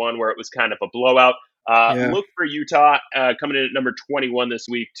last one where it was kind of a blowout. Look for Utah coming in at number 21 this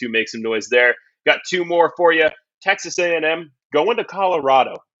week to make some noise there. Got 2 more for you. Texas A&M going to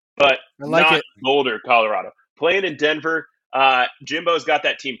Colorado, but not Boulder, Colorado. Playing in Denver. Jimbo's got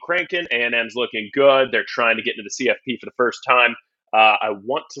that team cranking. A&M's looking good. They're trying to get into the CFP for the first time. I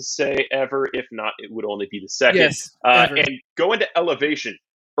want to say ever. If not, it would only be the second. Yes, and go into elevation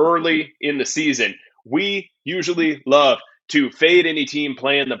early in the season. We usually love to fade any team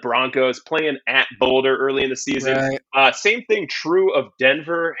playing the Broncos, playing at Boulder early in the season. Right. Same thing true of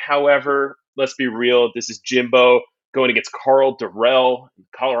Denver. However, let's be real. This is Jimbo going against Carl Durrell,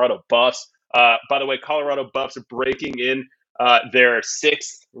 Colorado Buffs. By the way, Colorado Buffs are breaking in their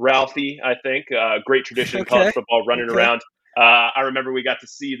 6th Ralphie, I think. Great tradition in college football, running around. I remember we got to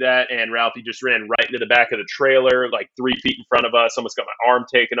see that, and Ralphie just ran right into the back of the trailer, like 3 feet in front of us, almost got my arm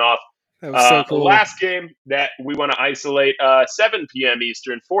taken off. That was so cool. The last game that we want to isolate, 7 p.m.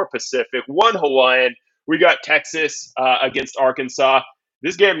 Eastern, 4 Pacific, 1 Hawaiian. We got Texas against Arkansas.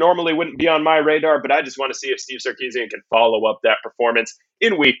 This game normally wouldn't be on my radar, but I just want to see if Steve Sarkisian can follow up that performance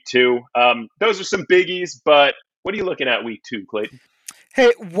in week 2. Those are some biggies, but what are you looking at week 2, Clayton?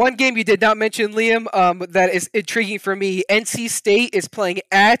 Hey, one game you did not mention, Liam, that is intriguing for me. NC State is playing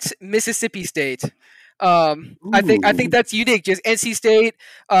at Mississippi State. I think that's unique. Just NC State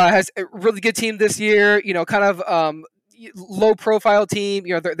has a really good team this year. You know, kind of low profile team.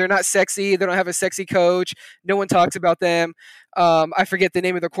 They're not sexy. They don't have a sexy coach. No one talks about them. I forget the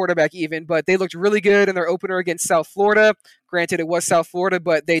name of their quarterback even, but they looked really good in their opener against South Florida. Granted, it was South Florida,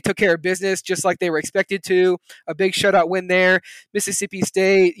 but they took care of business just like they were expected to. A big shutout win there. Mississippi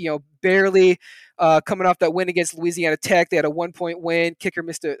State, barely coming off that win against Louisiana Tech. They had a 1-point win. Kicker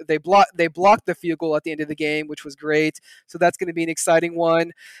missed they blocked the field goal at the end of the game, which was great. So that's going to be an exciting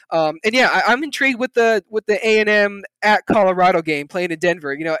one. And yeah, I'm intrigued with the A&M at Colorado game playing in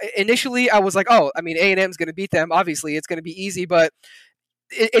Denver. Initially I was like, A&M's going to beat them. Obviously, it's going to be easy, but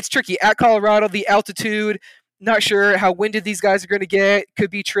it's tricky at Colorado. The altitude, not sure how winded these guys are going to get.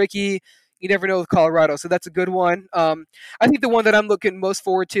 Could be tricky. You never know with Colorado, so that's a good one. I think the one that I'm looking most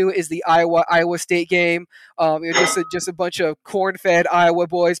forward to is the Iowa State game. Just a bunch of corn-fed Iowa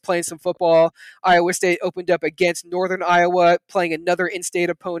boys playing some football. Iowa State opened up against Northern Iowa, playing another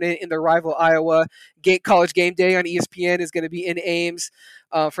in-state opponent in their rival Iowa. College Game Day on ESPN is going to be in Ames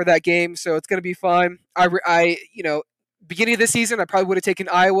for that game, so it's going to be fun. Beginning of the season, I probably would have taken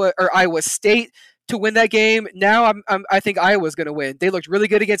Iowa State to win that game. Now I think Iowa's going to win. They looked really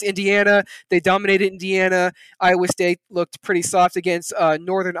good against Indiana. They dominated Indiana. Iowa State looked pretty soft against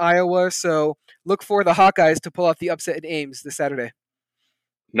Northern Iowa. So look for the Hawkeyes to pull off the upset in Ames this Saturday.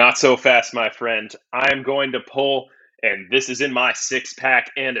 Not so fast, my friend. I'm going to pull, and this is in my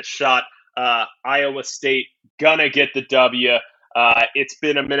 6-pack and a shot. Iowa State gonna get the W. It's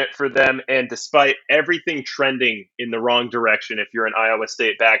been a minute for them, and despite everything trending in the wrong direction, if you're an Iowa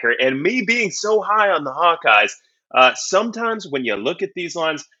State backer, and me being so high on the Hawkeyes, sometimes when you look at these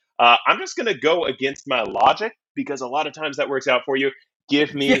lines, I'm just going to go against my logic because a lot of times that works out for you.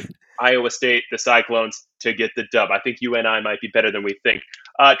 Give me Iowa State, the Cyclones, to get the dub. I think UNI might be better than we think.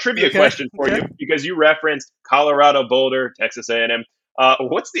 Trivia question for you, because you referenced Colorado Boulder, Texas A&M.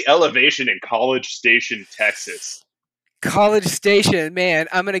 What's the elevation in College Station, Texas? College Station, man,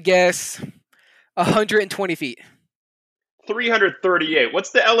 I'm going to guess 120 feet. 338. What's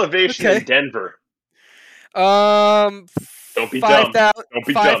the elevation in Denver? Don't be dumb. Don't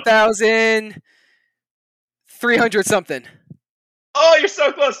be 5,300 something. Oh, you're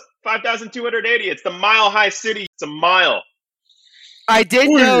so close. 5,280. It's the Mile High City. It's a mile. I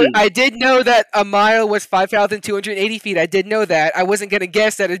did know that a mile was 5,280 feet. I did know that. I wasn't going to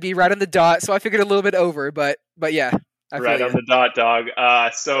guess that it'd be right on the dot, so I figured a little bit over, but yeah. Right on the dot, dog.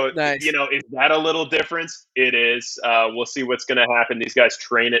 Nice. Is that a little difference? It is. We'll see what's going to happen. These guys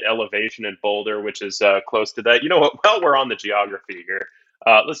train at elevation in Boulder, which is close to that. You know what? While we're on the geography here,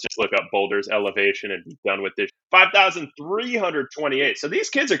 let's just look up Boulder's elevation and be done with this. 5,328. So these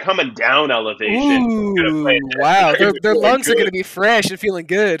kids are coming down elevation. Ooh, wow. Their lungs are going to be fresh and feeling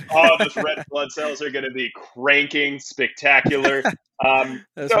good. Oh, those red blood cells are going to be cranking spectacular.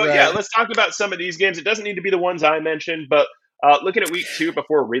 Let's talk about some of these games. It doesn't need to be the ones I mentioned, but looking at week 2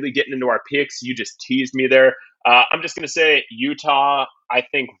 before really getting into our picks, you just teased me there. I'm just going to say Utah, I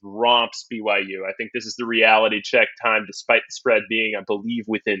think, romps BYU. I think this is the reality check time, despite the spread being, I believe,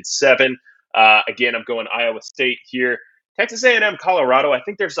 within 7. Again, I'm going Iowa State here. Texas A&M, Colorado, I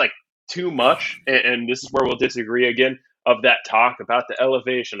think there's too much, and this is where we'll disagree again, of that talk about the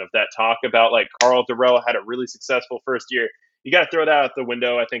elevation, of that talk about Carl Durrell had a really successful first year. You got to throw that out the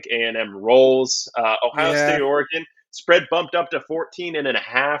window. I think A&M rolls. Ohio State, Oregon, spread bumped up to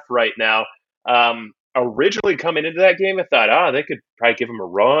 14.5 right now. Originally coming into that game, I thought, they could probably give them a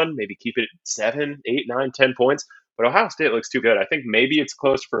run, maybe keep it at 7, 8, 9, 10 points. But Ohio State looks too good. I think maybe it's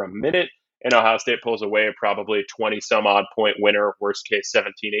close for a minute, and Ohio State pulls away probably 20-some-odd point winner, worst case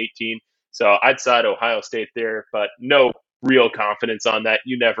 17-18. So I'd side Ohio State there, but no real confidence on that.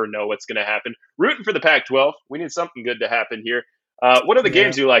 You never know what's going to happen. Rooting for the Pac-12. We need something good to happen here. What are the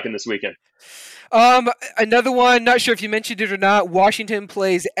games you liking this weekend? Another one, not sure if you mentioned it or not, Washington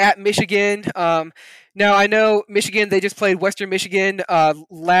plays at Michigan. Now, I know Michigan, they just played Western Michigan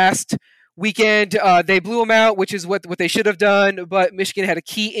last weekend. They blew them out, which is what they should have done, but Michigan had a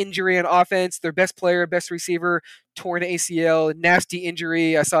key injury on offense. Their best player, best receiver, torn ACL, nasty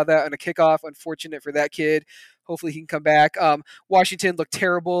injury. I saw that on a kickoff. Unfortunate for that kid. Hopefully he can come back. Washington looked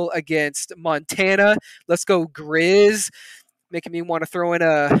terrible against Montana. Let's go Grizz. Making me want to throw in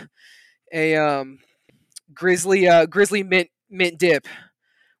a Grizzly mint dip.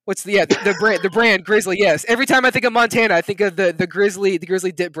 What's the brand Grizzly? Yes. Every time I think of Montana, I think of the Grizzly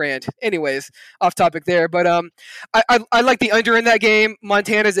dip brand. Anyways, off topic there, but I like the under in that game.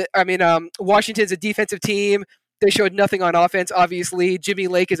 Washington's a defensive team. They showed nothing on offense. Obviously, Jimmy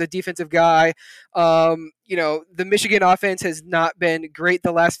Lake is a defensive guy. The Michigan offense has not been great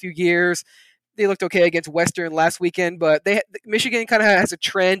the last few years. They looked okay against Western last weekend, but Michigan kind of has a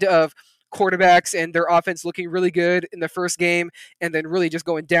trend of quarterbacks and their offense looking really good in the first game and then really just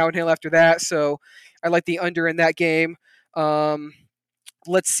going downhill after that. So I like the under in that game.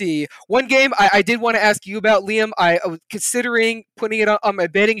 Let's see. One game I did want to ask you about, Liam. I was considering putting it on my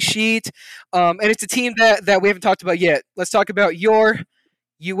betting sheet, and it's a team that we haven't talked about yet. Let's talk about your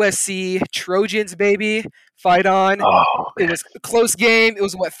USC Trojans, baby. Fight on. It was a close game. It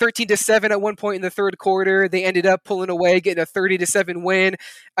was 13-7 at one point in the third quarter. They ended up pulling away, getting a 30-7 win.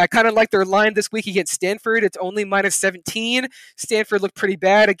 I kind of like their line this week against Stanford. It's only -17. Stanford looked pretty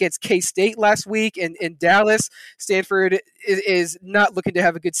bad against K-State last week in Dallas. Stanford is not looking to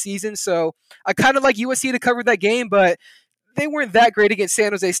have a good season, so I kind of like USC to cover that game, but they weren't that great against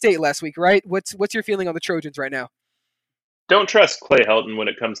San Jose State last week, right? What's your feeling on the Trojans right now? Don't trust Clay Helton when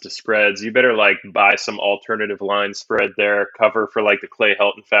it comes to spreads. You better buy some alternative line spread there, cover for the Clay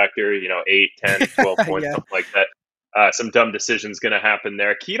Helton factor, 8, 10, 12 points, Yeah. something like that. Some dumb decisions going to happen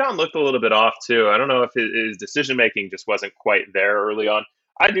there. Keaton looked a little bit off too. I don't know if his decision making just wasn't quite there early on.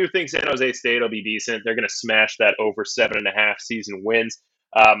 I do think San Jose State will be decent. They're going to smash that over 7.5 season wins.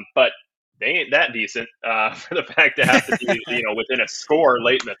 But they ain't that decent for the fact to have to be, within a score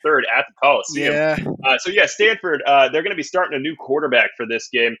late in the third at the Coliseum. Yeah. Stanford, they're going to be starting a new quarterback for this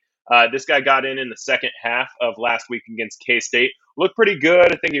game. This guy got in the second half of last week against K-State. Looked pretty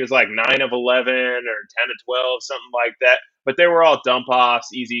good. I think he was 9 of 11 or 10 of 12, something like that. But they were all dump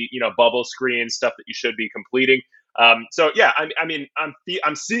offs, easy, bubble screens, stuff that you should be completing. I'm seeing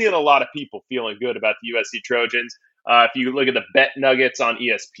a lot of people feeling good about the USC Trojans. If you look at the bet nuggets on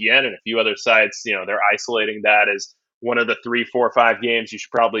ESPN and a few other sites, they're isolating that as one of the 3, 4, 5 games you should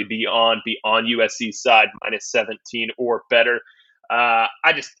probably be on USC's side, -17 or better. I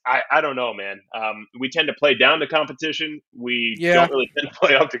don't know, man. We tend to play down to competition. We don't really tend to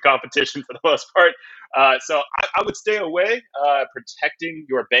play up to competition for the most part. So I would stay away, protecting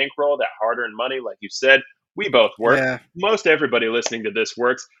your bankroll, that hard-earned money, like you said. We both work. Yeah. Most everybody listening to this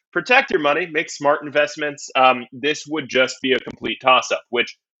works. Protect your money, make smart investments. This would just be a complete toss-up,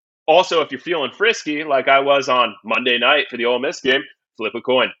 which also, if you're feeling frisky, like I was on Monday night for the Ole Miss game, flip a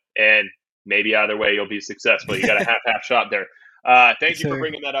coin, and maybe either way you'll be successful. You got a half shot there. Thank you for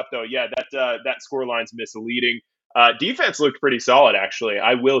bringing that up, though. Yeah, that score line's misleading. Defense looked pretty solid, actually.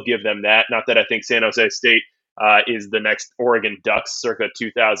 I will give them that. Not that I think San Jose State is the next Oregon Ducks circa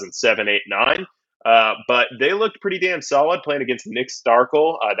 2007, 8, 9. But they looked pretty damn solid playing against Nick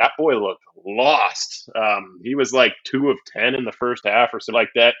Starkel. That boy looked lost. He was 2 of 10 in the first half or something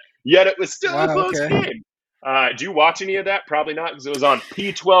like that. Yet it was still a close game. Did you watch any of that? Probably not, because it was on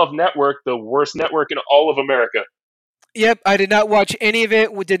P12 Network, the worst network in all of America. Yep, I did not watch any of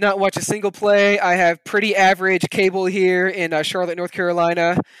it. We did not watch a single play. I have pretty average cable here in Charlotte, North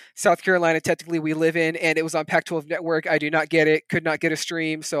Carolina. South Carolina, technically, we live in, and it was on Pac-12 Network. I do not get it. Could not get a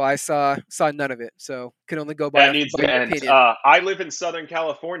stream, so I saw none of it. So could only go by. That needs to end. I live in Southern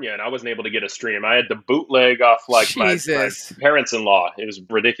California, and I wasn't able to get a stream. I had the bootleg off my parents-in-law. It was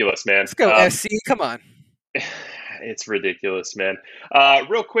ridiculous, man. Let's go, SC. Come on. It's ridiculous, man.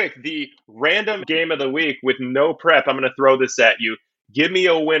 Real quick, the random game of the week with no prep. I'm going to throw this at you. Give me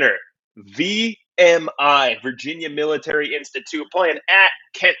a winner. VMI, Virginia Military Institute, playing at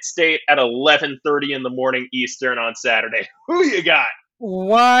Kent State at 11:30 in the morning Eastern on Saturday. Who you got?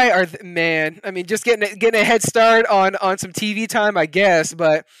 Why man? I mean, just getting a head start on some TV time, I guess.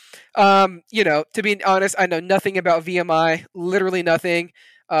 But to be honest, I know nothing about VMI. Literally nothing.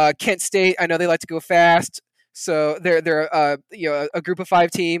 Kent State, I know they like to go fast. So they're a group of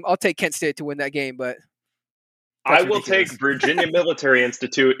 5 team. I'll take Kent State to win that game, but I will take Virginia Military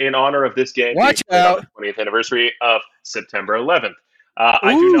Institute in honor of this game. Watch out! The 20th anniversary of September 11th.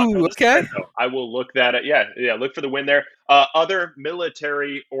 I do not know okay. Spread, I will look that up. Yeah. Look for the win there. Other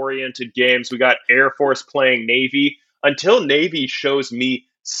military-oriented games. We got Air Force playing Navy. Until Navy shows me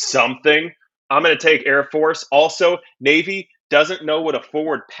something, I'm going to take Air Force. Also, Navy doesn't know what a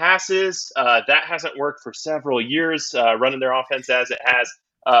forward pass is. That hasn't worked for several years, running their offense as it has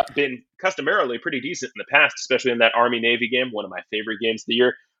been customarily pretty decent in the past, especially in that Army-Navy game, one of my favorite games of the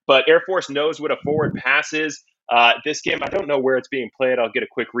year. But Air Force knows what a forward pass is. This game, I don't know where it's being played. I'll get a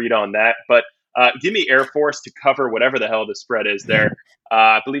quick read on that. But give me Air Force to cover whatever the hell the spread is there.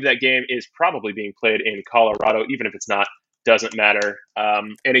 I believe that game is probably being played in Colorado, even if it's not. Doesn't matter.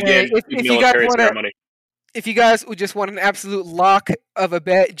 And again, military ceremony. If you guys would just want an absolute lock of a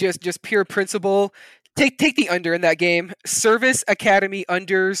bet, just pure principle, take the under in that game. Service Academy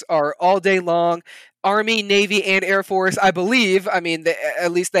unders are all day long. Army, Navy, and Air Force, I believe,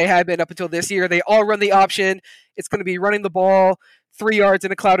 at least they have been up until this year, they all run the option. It's going to be running the ball 3 yards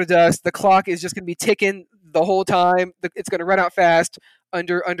in a cloud of dust. The clock is just going to be ticking the whole time. It's going to run out fast.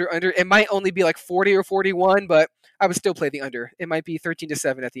 Under. It might only be like 40 or 41, but I would still play the under. It might be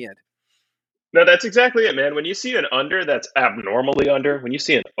 13-7 at the end. No, that's exactly it, man. When you see an under that's abnormally under, when you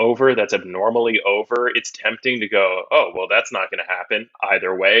see an over that's abnormally over, it's tempting to go, oh, well, that's not going to happen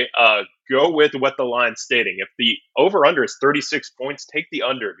either way. Go with what the line's stating. If the over under is 36 points, take the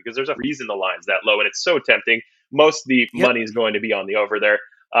under because there's a reason the line's that low, and it's so tempting. Most of the money is going to be on the over there.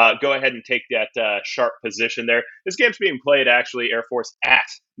 Go ahead and take that sharp position there. This game's being played, actually, Air Force at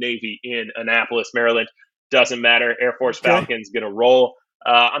Navy in Annapolis, Maryland. Doesn't matter. Air Force Falcons going to roll.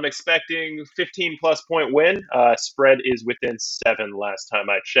 I'm expecting 15-plus point win. Spread is within 7 last time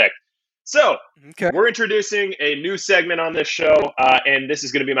I checked. So we're introducing a new segment on this show, and this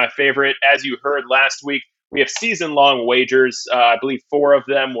is going to be my favorite. As you heard last week, we have season-long wagers. I believe 4 of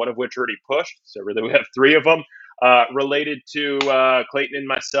them, one of which already pushed. So really we have 3 of them related to Clayton and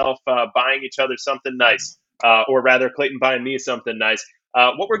myself buying each other something nice, or rather Clayton buying me something nice.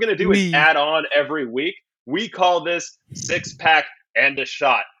 What we're going to do is add on every week. We call this 6-pack and a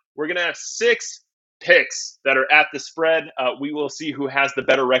shot. We're going to have 6 picks that are at the spread. We will see who has the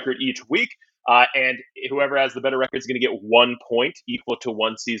better record each week. And whoever has the better record is going to get 1 point equal to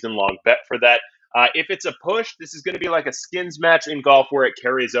 1 season-long bet for that. If it's a push, this is going to be like a skins match in golf where it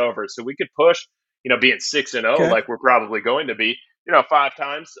carries over. So we could push, being 6-0 like we're probably going to be, 5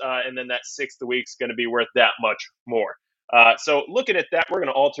 times. And then that 6th week's going to be worth that much more. So looking at that, we're going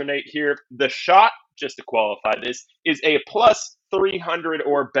to alternate here. The shot, just to qualify this, is a plus 300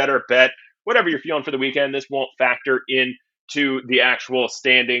 or better bet. Whatever you're feeling for the weekend, this won't factor into the actual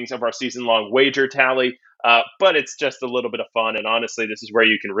standings of our season-long wager tally, but it's just a little bit of fun, and honestly, this is where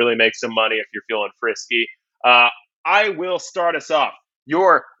you can really make some money if you're feeling frisky. I will start us off.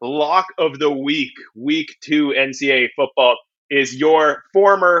 Your lock of the week, week 2 NCAA football, is your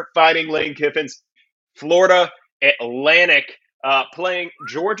former Fighting Lane Kiffin's Florida Atlantic playing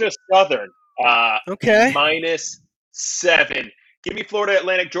Georgia Southern. -7. Give me Florida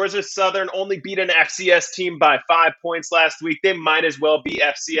Atlantic. Georgia Southern only beat an FCS team by 5 points last week. They might as well be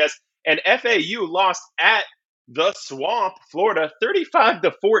FCS. And FAU lost at the Swamp, Florida,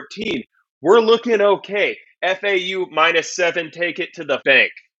 35-14. We're looking okay. FAU -7. Take it to the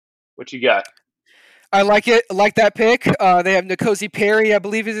bank. What you got? I like it. I like that pick. They have N'Kosi Perry, I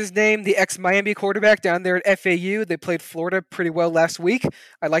believe is his name, the ex-Miami quarterback down there at FAU. They played Florida pretty well last week.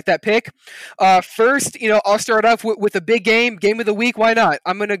 I like that pick. First, I'll start off with a big game of the week. Why not?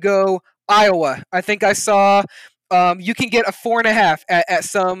 I'm going to go Iowa. I think I saw you can get a 4.5 at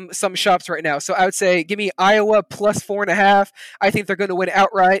some shops right now. So I would say give me Iowa plus 4.5. I think they're going to win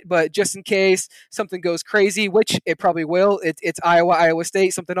outright, but just in case something goes crazy, which it probably will, it's Iowa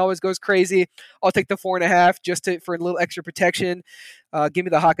State. Something always goes crazy. I'll take the 4.5 just for a little extra protection. Give me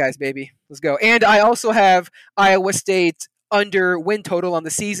the Hawkeyes, baby. Let's go. And I also have Iowa State under win total on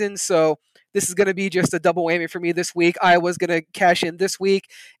the season, so this is going to be just a double whammy for me this week. Iowa's going to cash in this week,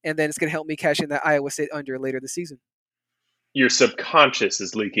 and then it's going to help me cash in that Iowa State under later this season. Your subconscious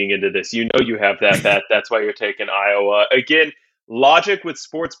is leaking into this. You know you have that bet. That's why you're taking Iowa. Again, logic with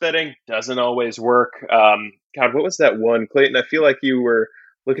sports betting doesn't always work. God, what was that one, Clayton? I feel like you were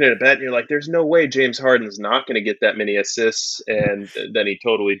looking at a bet and you're like, there's no way James Harden's not going to get that many assists, and then he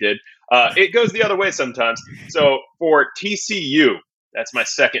totally did. It goes the other way sometimes. So for TCU, that's my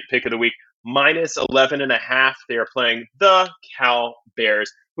second pick of the week, -11.5. They are playing the Cal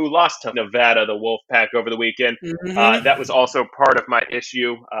Bears, who lost to Nevada, the Wolfpack, over the weekend. That was also part of my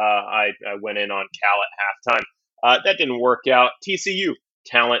issue. I went in on Cal at halftime. That didn't work out. TCU,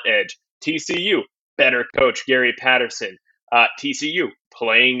 talent edge. TCU, better coach Gary Patterson. TCU,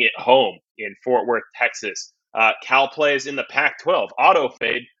 playing at home in Fort Worth, Texas. Cal plays in the Pac-12, auto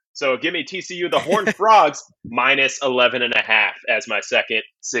fade. So give me TCU, the Horned Frogs, -11.5 as my second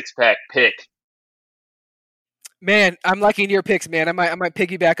 6-pack pick. Man, I'm liking your picks, man. I might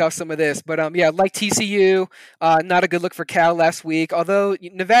piggyback off some of this, but yeah, like TCU, not a good look for Cal last week. Although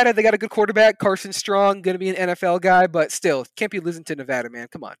Nevada, they got a good quarterback, Carson Strong, going to be an NFL guy, but still can't be losing to Nevada, man.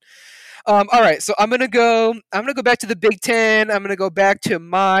 Come on. All right, so I'm gonna go back to the Big Ten. I'm gonna go back to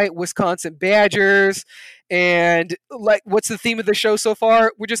my Wisconsin Badgers. And like, what's the theme of the show so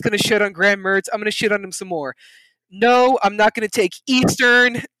far? We're just gonna shit on Graham Mertz. I'm gonna shit on him some more. No, I'm not going to take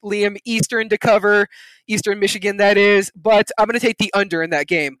Eastern to cover, Eastern Michigan, that is, but I'm going to take the under in that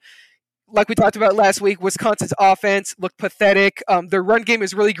game. Like we talked about last week, Wisconsin's offense looked pathetic. Their run game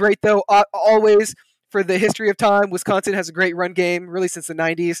is really great, though. Always, for the history of time, Wisconsin has a great run game, really since the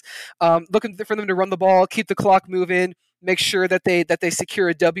 90s. Looking for them to run the ball, keep the clock moving, make sure that they secure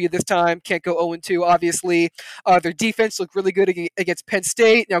a W this time. Can't go 0-2, obviously. Their defense looked really good against Penn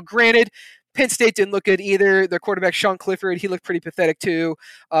State. Now, granted, Penn State didn't look good either. Their quarterback, Sean Clifford, he looked pretty pathetic too.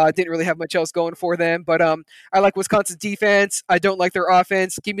 Didn't really have much else going for them. But I like Wisconsin's defense. I don't like their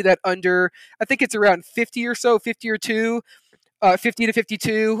offense. Give me that under. I think it's around 50 or so, 50 or 2, 50 to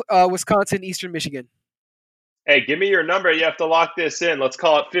 52, Wisconsin, Eastern Michigan. Hey, give me your number. You have to lock this in. Let's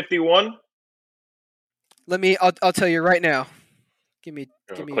call it 51. I'll tell you right now. Give me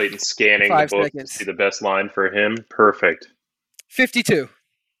Clayton's scanning 5 the book seconds. to see the best line for him. Perfect. 52.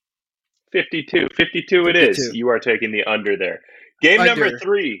 52. 52 it is. You are taking the under there. Game number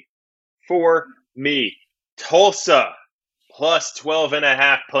 3 for me. Tulsa plus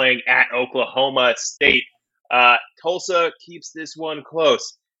 12.5 playing at Oklahoma State. Tulsa keeps this one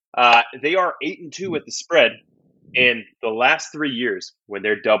close. They are 8-2 at the spread in the last 3 years when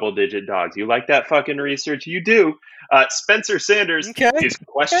they're double-digit dogs. You like that fucking research? You do. Spencer Sanders is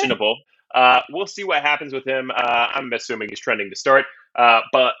questionable. We'll see what happens with him. I'm assuming he's trending to start.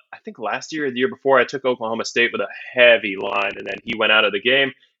 But I think last year or the year before, I took Oklahoma State with a heavy line, and then he went out of the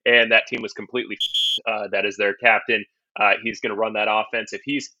game, and that team was completely that is their captain. He's going to run that offense. If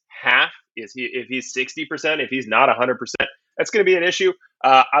he's if he's 60%, if he's not 100%, that's going to be an issue.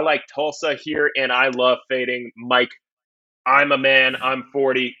 I like Tulsa here, and I love fading Mike. I'm a man. I'm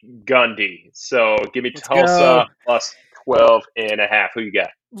 40. Gundy. So give me Tulsa plus 12.5. Who you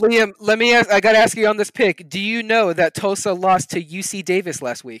got? Liam, let me ask. I got to ask you on this pick. Do you know that Tulsa lost to UC Davis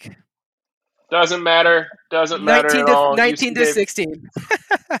last week? Doesn't matter. Doesn't matter at all. 19 to 16.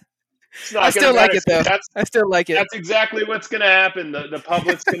 I still like it, though. I still like it. That's exactly what's going to happen. The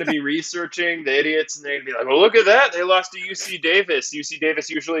public's going to be researching, the idiots, and they're going to be like, well, look at that. They lost to UC Davis. UC Davis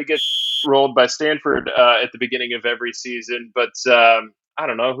usually gets rolled by Stanford at the beginning of every season. But I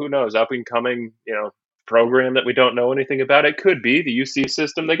don't know. Who knows? Up and coming, program that we don't know anything about. It could be the UC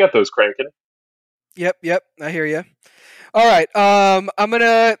system. They got those cranking. Yep. I hear you. All right. I'm going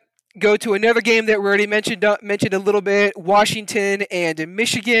to go to another game that we already mentioned a little bit, Washington and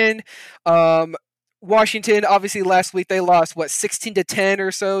Michigan. Washington, obviously last week they lost 16-10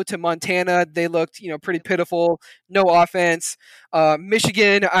 or so to Montana. They looked, pretty pitiful, no offense.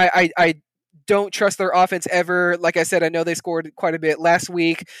 Michigan, I don't trust their offense ever. Like I said, I know they scored quite a bit last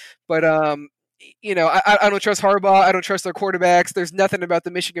week, but I don't trust Harbaugh. I don't trust their quarterbacks. There's nothing about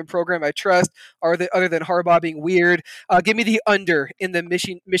the Michigan program I trust other than Harbaugh being weird. Give me the under in the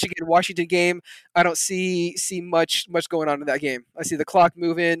Michigan-Washington game. I don't see much going on in that game. I see the clock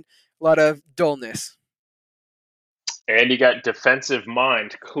moving, a lot of dullness. And you got defensive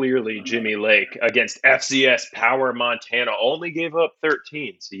mind, clearly Jimmy Lake against FCS Power Montana. Only gave up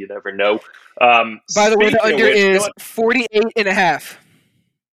 13, so you never know. By the way, the under is 48.5.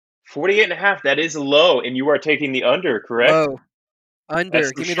 48.5, that is low, and you are taking the under, correct? Low. Under.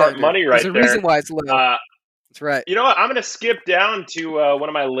 That's Give me sharp the under. money right there. There's a reason why it's low. That's right. You know what? I'm going to skip down to one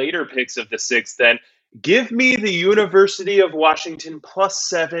of my later picks of the 6th then. Give me the University of Washington plus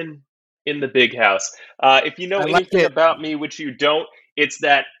 7 in the Big House. If you know anything about me, which you don't, it's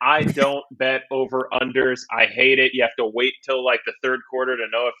that I don't bet over unders. I hate it. You have to wait till like the third quarter to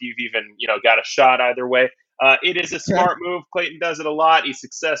know if you've even got a shot either way. It is a smart move. Clayton does it a lot. He's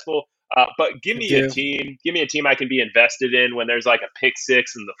successful. But give me a team. Give me a team I can be invested in when there's like a pick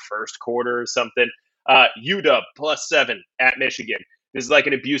 6 in the first quarter or something. UW plus 7 at Michigan. This is like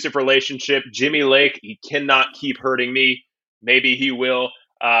an abusive relationship. Jimmy Lake, he cannot keep hurting me. Maybe he will.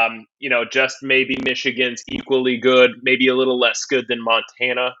 Just maybe Michigan's equally good, maybe a little less good than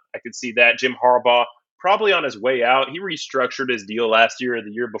Montana. I could see that. Jim Harbaugh, probably on his way out. He restructured his deal last year or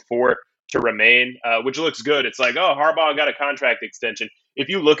the year before to remain, which looks good. It's like, oh, Harbaugh got a contract extension. If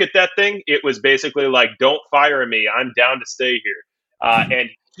you look at that thing, it was basically like, don't fire me. I'm down to stay here. And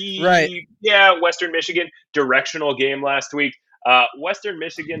Western Michigan, directional game last week. Western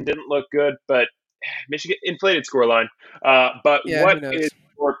Michigan didn't look good, but Michigan inflated scoreline. What is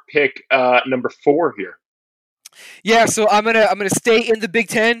your pick number 4 here? Yeah, so I'm gonna stay in the Big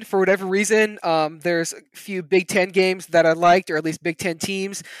Ten for whatever reason. There's a few Big Ten games that I liked, or at least Big Ten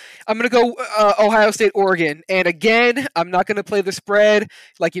teams. I'm gonna go Ohio State, Oregon, and again, I'm not gonna play the spread.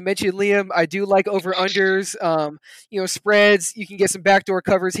 Like you mentioned, Liam, I do like over unders. Spreads, you can get some backdoor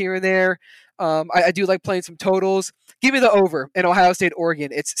covers here and there. I do like playing some totals. Give me the over in Ohio State, Oregon.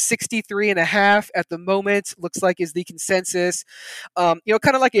 It's 63.5 at the moment. Looks like is the consensus. Kind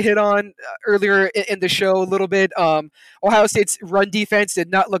of like you hit on earlier in the show a little bit. Ohio State's run defense did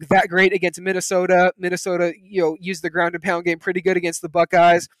not look that great against Minnesota. Minnesota, used the ground and pound game pretty good against the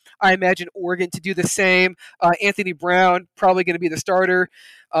Buckeyes. I imagine Oregon to do the same. Anthony Brown probably going to be the starter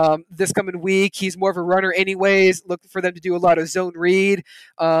this coming week. He's more of a runner anyways. Look for them to do a lot of zone read.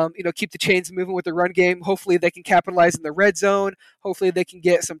 Keep the chains chains moving with the run game. Hopefully they can capitalize in the red zone. Hopefully they can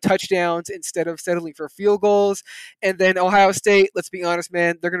get some touchdowns instead of settling for field goals. And then Ohio State, let's be honest,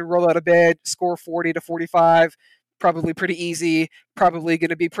 man, they're going to roll out of bed, score 40 to 45, probably pretty easy, probably going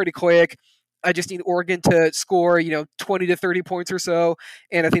to be pretty quick. I just need Oregon to score, 20 to 30 points or so,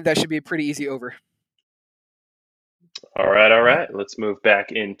 and I think that should be a pretty easy over. All right. Let's move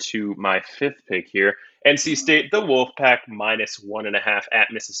back into my fifth pick here. NC State, the Wolfpack, -1.5 at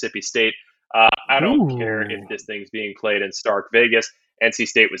Mississippi State. I don't care if this thing's being played in Stark Vegas. NC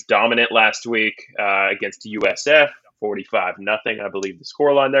State was dominant last week against USF, 45-0, I believe the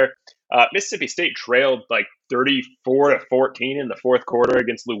scoreline there. Mississippi State trailed like 34-14 in the fourth quarter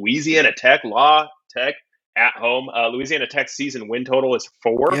against Louisiana Tech, La Tech at home. Louisiana Tech's season win total is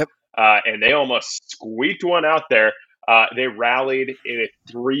 4, and they almost squeaked one out there. They rallied with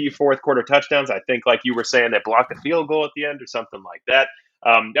 3 fourth quarter touchdowns. I think, like you were saying, they blocked a field goal at the end or something like that.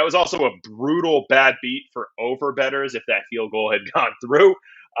 That was also a brutal bad beat for over bettors if that field goal had gone through.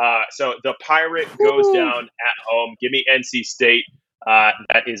 So the Pirate goes down at home. Give me NC State.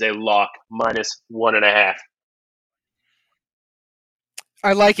 That is a lock, -1.5.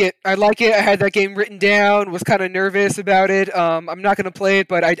 I like it. I had that game written down, was kind of nervous about it. I'm not going to play it,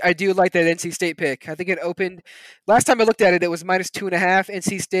 but I do like that NC State pick. I think it opened, last time I looked at it, it was -2.5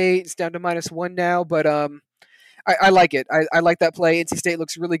 NC State. It's down to -1 now, but I like it. I like that play. NC State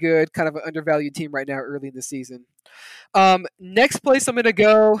looks really good, kind of an undervalued team right now early in the season. Next place I'm going to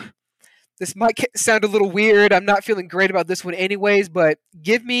go, this might sound a little weird. I'm not feeling great about this one anyways, but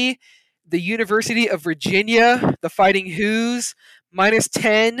give me the University of Virginia, the Fighting Hoos,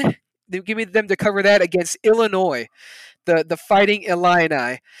 -10. Give me them to cover that against Illinois, the Fighting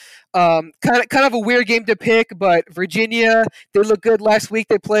Illini. Kind of a weird game to pick, but Virginia, they looked good last week.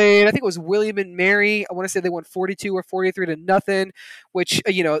 They played, I think it was William and Mary. I want to say they won 42 or 43-0, which,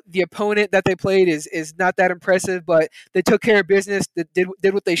 the opponent that they played is not that impressive, but they took care of business. They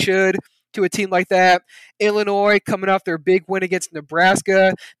did what they should to a team like that. Illinois coming off their big win against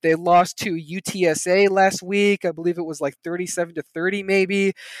Nebraska. They lost to UTSA last week. I believe it was like 37-30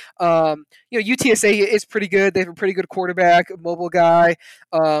 maybe. UTSA is pretty good. They have a pretty good quarterback, a mobile guy.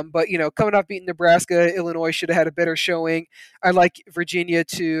 But coming off beating Nebraska, Illinois should have had a better showing. I like Virginia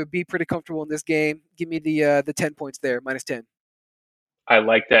to be pretty comfortable in this game. Give me the 10 points there, -10. I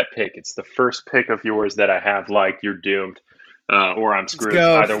like that pick. It's the first pick of yours that I have liked. You're doomed. Or I'm screwed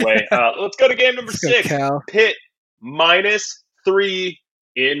either way. Let's go to game number 6. Pitt, -3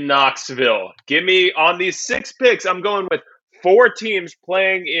 in Knoxville. Give me, on these 6 picks, I'm going with 4 teams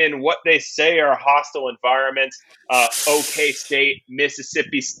playing in what they say are hostile environments. OK State,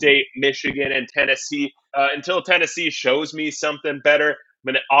 Mississippi State, Michigan, and Tennessee. Until Tennessee shows me something better,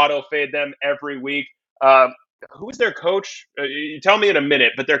 I'm going to auto-fade them every week. Who was their coach? You tell me in a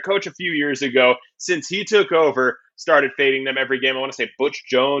minute, but their coach a few years ago, since he took over, started fading them every game. I want to say Butch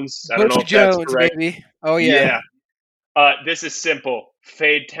Jones. I don't know if that's correct. Maybe. Oh, yeah. This is simple.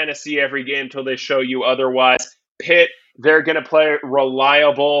 Fade Tennessee every game until they show you otherwise. Pitt, they're going to play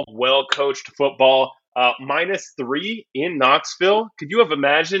reliable, well-coached football. -3 in Knoxville. Could you have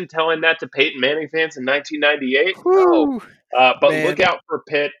imagined telling that to Peyton Manning fans in 1998? No. But man, look out for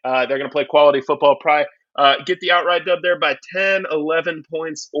Pitt. They're going to play quality football. Probably get the outright dub there by 10, 11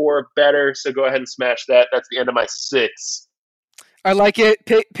 points or better. So go ahead and smash that. That's the end of my 6. I like it.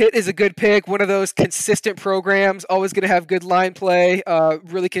 Pitt is a good pick. One of those consistent programs, always going to have good line play.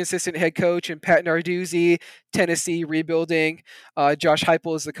 Really consistent head coach and Pat Narduzzi. Tennessee rebuilding. Josh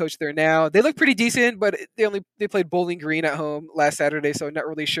Heupel is the coach there now. They look pretty decent, but they played Bowling Green at home last Saturday, so I'm not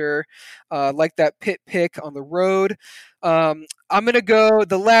really sure. Like that Pitt pick on the road. I'm going to go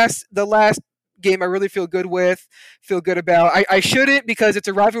the last game I really feel good about. I shouldn't because it's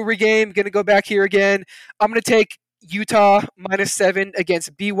a rivalry game. Going to go back here again. I'm going to take Utah -7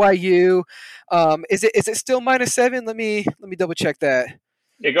 against BYU. Is it still -7? Let me double check that.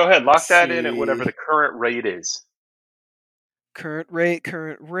 Yeah, go ahead. Lock that in at whatever the current rate is. Current rate.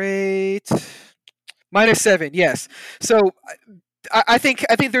 -7. Yes. So I think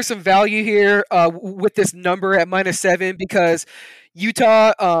there's some value here with this number at -7 because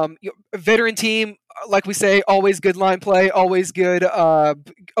Utah, veteran team, like we say, always good line play, always good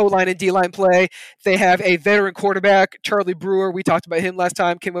O-line and D-line play. They have a veteran quarterback, Charlie Brewer. We talked about him last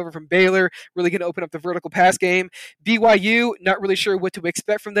time, came over from Baylor, really going to open up the vertical pass game. BYU, not really sure what to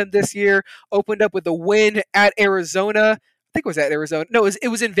expect from them this year. Opened up with a win at Arizona. I think it was at Arizona. No, it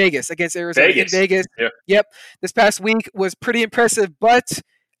was in Vegas against Arizona. In Vegas. Yeah. Yep. This past week was pretty impressive, but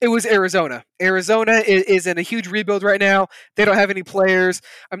It was Arizona. Arizona is in a huge rebuild right now. They don't have any players.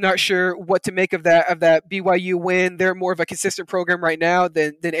 I'm not sure what to make of that BYU win. They're more of a consistent program right now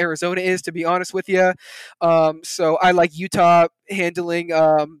than Arizona is, to be honest with you. So I like Utah handling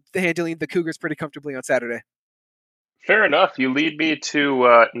the Cougars pretty comfortably on Saturday. Fair enough. You lead me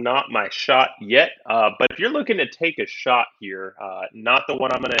to not my shot yet. But if you're looking to take a shot here, not the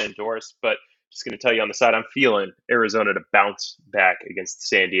one I'm going to endorse, but just going to tell you on the side, I'm feeling Arizona to bounce back against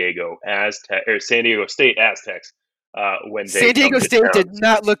San Diego San Diego State Aztecs when they San Diego come to State town. did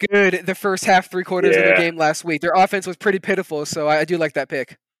not look good the first half, 3/4 of their Yeah. game last week. Their offense was pretty pitiful, so I do like that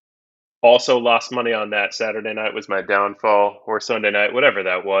pick. Also lost money on that. Saturday night was my downfall, or Sunday night, whatever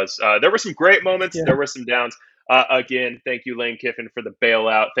that was. There were some great moments. Yeah. There were some downs. Again, thank you, Lane Kiffin, for the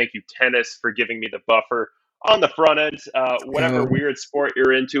bailout. Thank you, tennis, for giving me the buffer on the front end. Whatever weird sport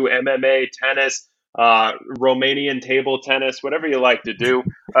you're into, MMA, tennis, Romanian table tennis, whatever you like to do,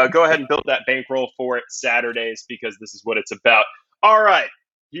 go ahead and build that bankroll for it Saturdays, because this is what it's about. All right,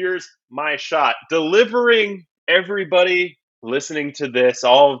 here's my shot. Delivering everybody listening to this,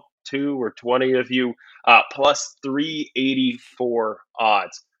 all 2 or 20 of you, plus 384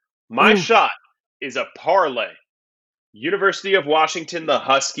 odds. My shot is a parlay. University of Washington, the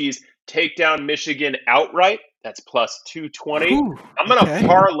Huskies take down Michigan outright. That's plus 220. I'm going to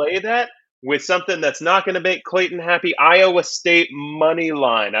parlay that with something that's not going to make Clayton happy. Iowa State money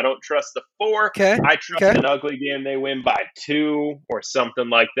line. I don't trust the 4. I trust an ugly game. They win by 2 or something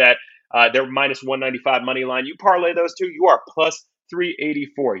like that. They're minus 195 money line. You parlay those two, you are plus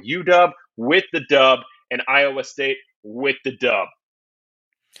 384. UW with the dub and Iowa State with the dub.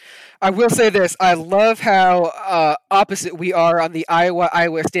 I will say this: I love how opposite we are on the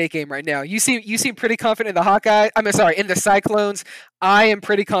Iowa State game right now. You seem pretty confident in the Hawkeyes. In the Cyclones. I am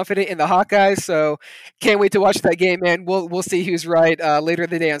pretty confident in the Hawkeyes, so can't wait to watch that game, man. We'll see who's right later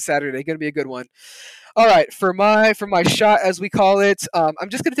in the day on Saturday. Going to be a good one. All right, for my shot, as we call it, I'm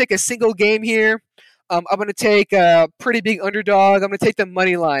just going to take a single game here. I'm going to take a pretty big underdog. I'm going to take the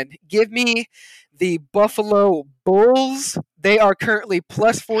money line. Give me the Buffalo Bulls. They are currently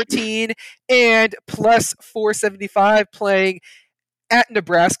plus 14 and plus 475 playing at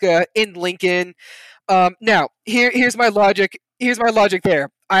Nebraska in Lincoln. Now, here's my logic. Here's my logic there.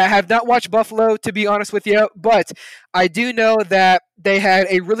 I have not watched Buffalo, to be honest with you, but I do know that they had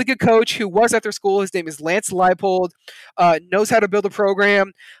a really good coach who was at their school. His name is Lance Leipold, knows how to build a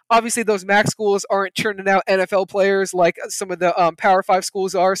program. Obviously, those MAC schools aren't churning out NFL players like some of the Power 5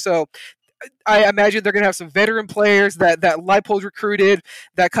 schools are, so I imagine they're going to have some veteran players that Leipold recruited,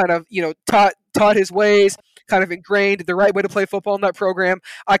 that kind of taught his ways, kind of ingrained the right way to play football in that program.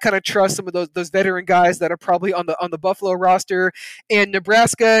 I kind of trust some of those veteran guys that are probably on the Buffalo roster. And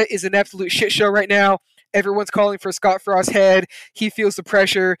Nebraska is an absolute shit show right now. Everyone's calling for Scott Frost's head. He feels the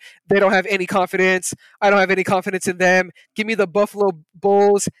pressure. They don't have any confidence. I don't have any confidence in them. Give me the Buffalo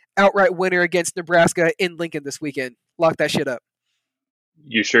Bulls outright winner against Nebraska in Lincoln this weekend. Lock that shit up.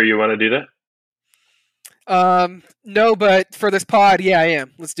 You sure you want to do that? No, but for this pod, yeah, I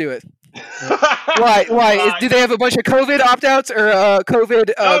am. Let's do it. Why? Do they have a bunch of COVID opt-outs or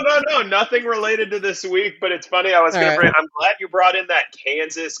COVID? No, nothing related to this week. But it's funny. I'm glad you brought in that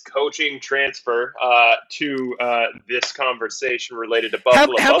Kansas coaching transfer to this conversation related to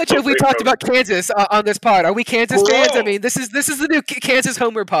Buffalo. How much have we talked about Kansas on this pod? Are we Kansas fans? I mean, this is the new Kansas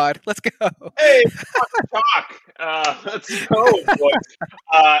Homer pod. Let's go. Hey, talk. Let's go,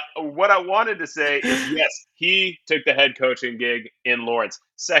 boys. What I wanted to say is, yes, he took the head coaching gig in Lawrence.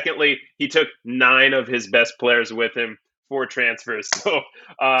 Secondly, he took 9 of his best players with him for transfers. So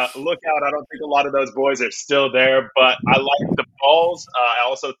look out. I don't think a lot of those boys are still there, but I like the balls. I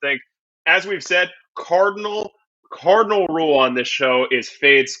also think, as we've said, Cardinal rule on this show is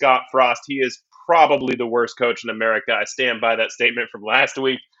fade Scott Frost. He is probably the worst coach in America. I stand by that statement from last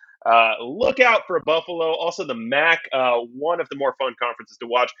week. Look out for Buffalo. Also, the MAC, one of the more fun conferences to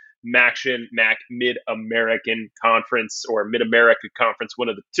watch, MAC Mid-American Conference or Mid-America Conference, one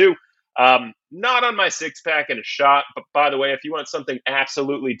of the two. Not on my 6-pack and a shot, but by the way, if you want something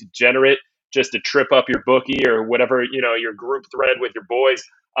absolutely degenerate, just to trip up your bookie or whatever, your group thread with your boys,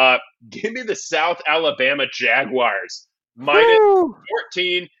 give me the South Alabama Jaguars. Minus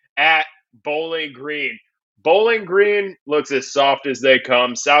 14 at Bowling Green. Bowling Green looks as soft as they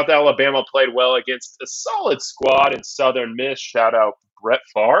come. South Alabama played well against a solid squad in Southern Miss. Shout out Brett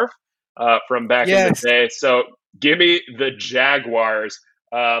Favre from back in the day. So give me the Jaguars.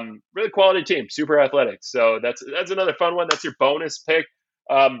 Really quality team, super athletic. So that's another fun one. That's your bonus pick.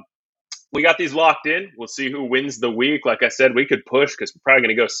 We got these locked in. We'll see who wins the week. Like I said, we could push because we're probably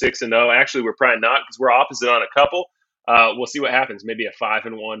going to go 6-0. Actually, we're probably not because we're opposite on a couple. We'll see what happens. Maybe a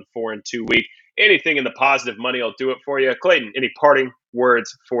 5-1, 4-2 week. Anything in the positive money, I'll do it for you. Clayton, any parting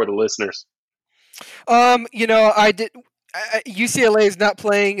words for the listeners? UCLA is not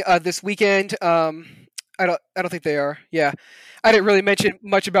playing this weekend. I don't think they are. Yeah, I didn't really mention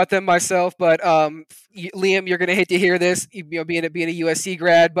much about them myself, but Liam, you're gonna hate to hear this. Being a USC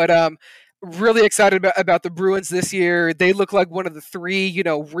grad, but really excited about the Bruins this year. They look like one of the three,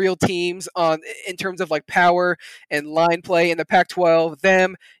 real teams in terms of like power and line play in the Pac-12.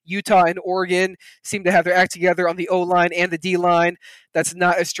 Them, Utah, and Oregon seem to have their act together on the O-line and the D-line. That's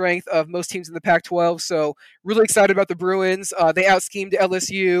not a strength of most teams in the Pac-12. So really excited about the Bruins. They out-schemed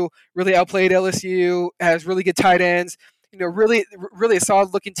LSU, really outplayed LSU, has really good tight ends. Really a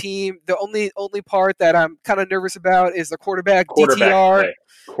solid-looking team. The only part that I'm kind of nervous about is the quarterback DTR. Play.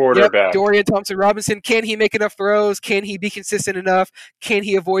 Quarterback. Yep, Dorian Thompson-Robinson. Can he make enough throws? Can he be consistent enough? Can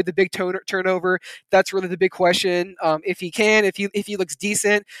he avoid the big turnover? That's really the big question. If he can, if he looks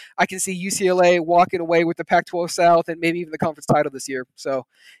decent, I can see UCLA walking away with the Pac-12 South and maybe even the conference title this year. So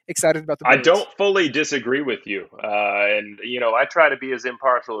excited about the Bruins. I don't fully disagree with you. And I try to be as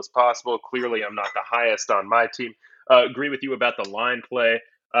impartial as possible. Clearly, I'm not the highest on my team. Agree with you about the line play.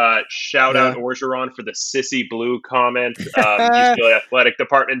 Shout out Orgeron for the Sissy Blue comment. UCLA athletic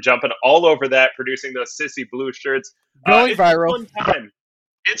department jumping all over that, producing those Sissy Blue shirts. Going viral. A fun time.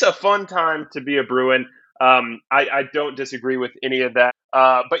 It's a fun time to be a Bruin. I don't disagree with any of that.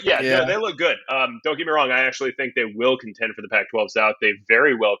 But no, they look good. Don't get me wrong. I actually think they will contend for the Pac-12 South. They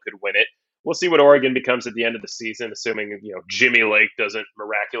very well could win it. We'll see what Oregon becomes at the end of the season, assuming Jimmy Lake doesn't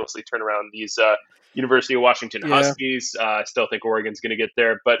miraculously turn around these University of Washington Huskies. I still think Oregon's going to get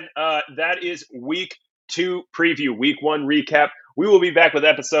there. But that is Week 2 preview, Week 1 recap. We will be back with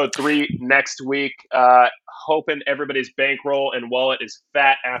Episode 3 next week. Hoping everybody's bankroll and wallet is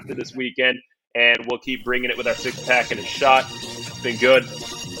fat after this weekend. And we'll keep bringing it with our 6-pack and a shot. It's been good.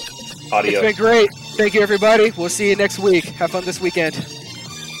 Adios. It's been great. Thank you, everybody. We'll see you next week. Have fun this weekend.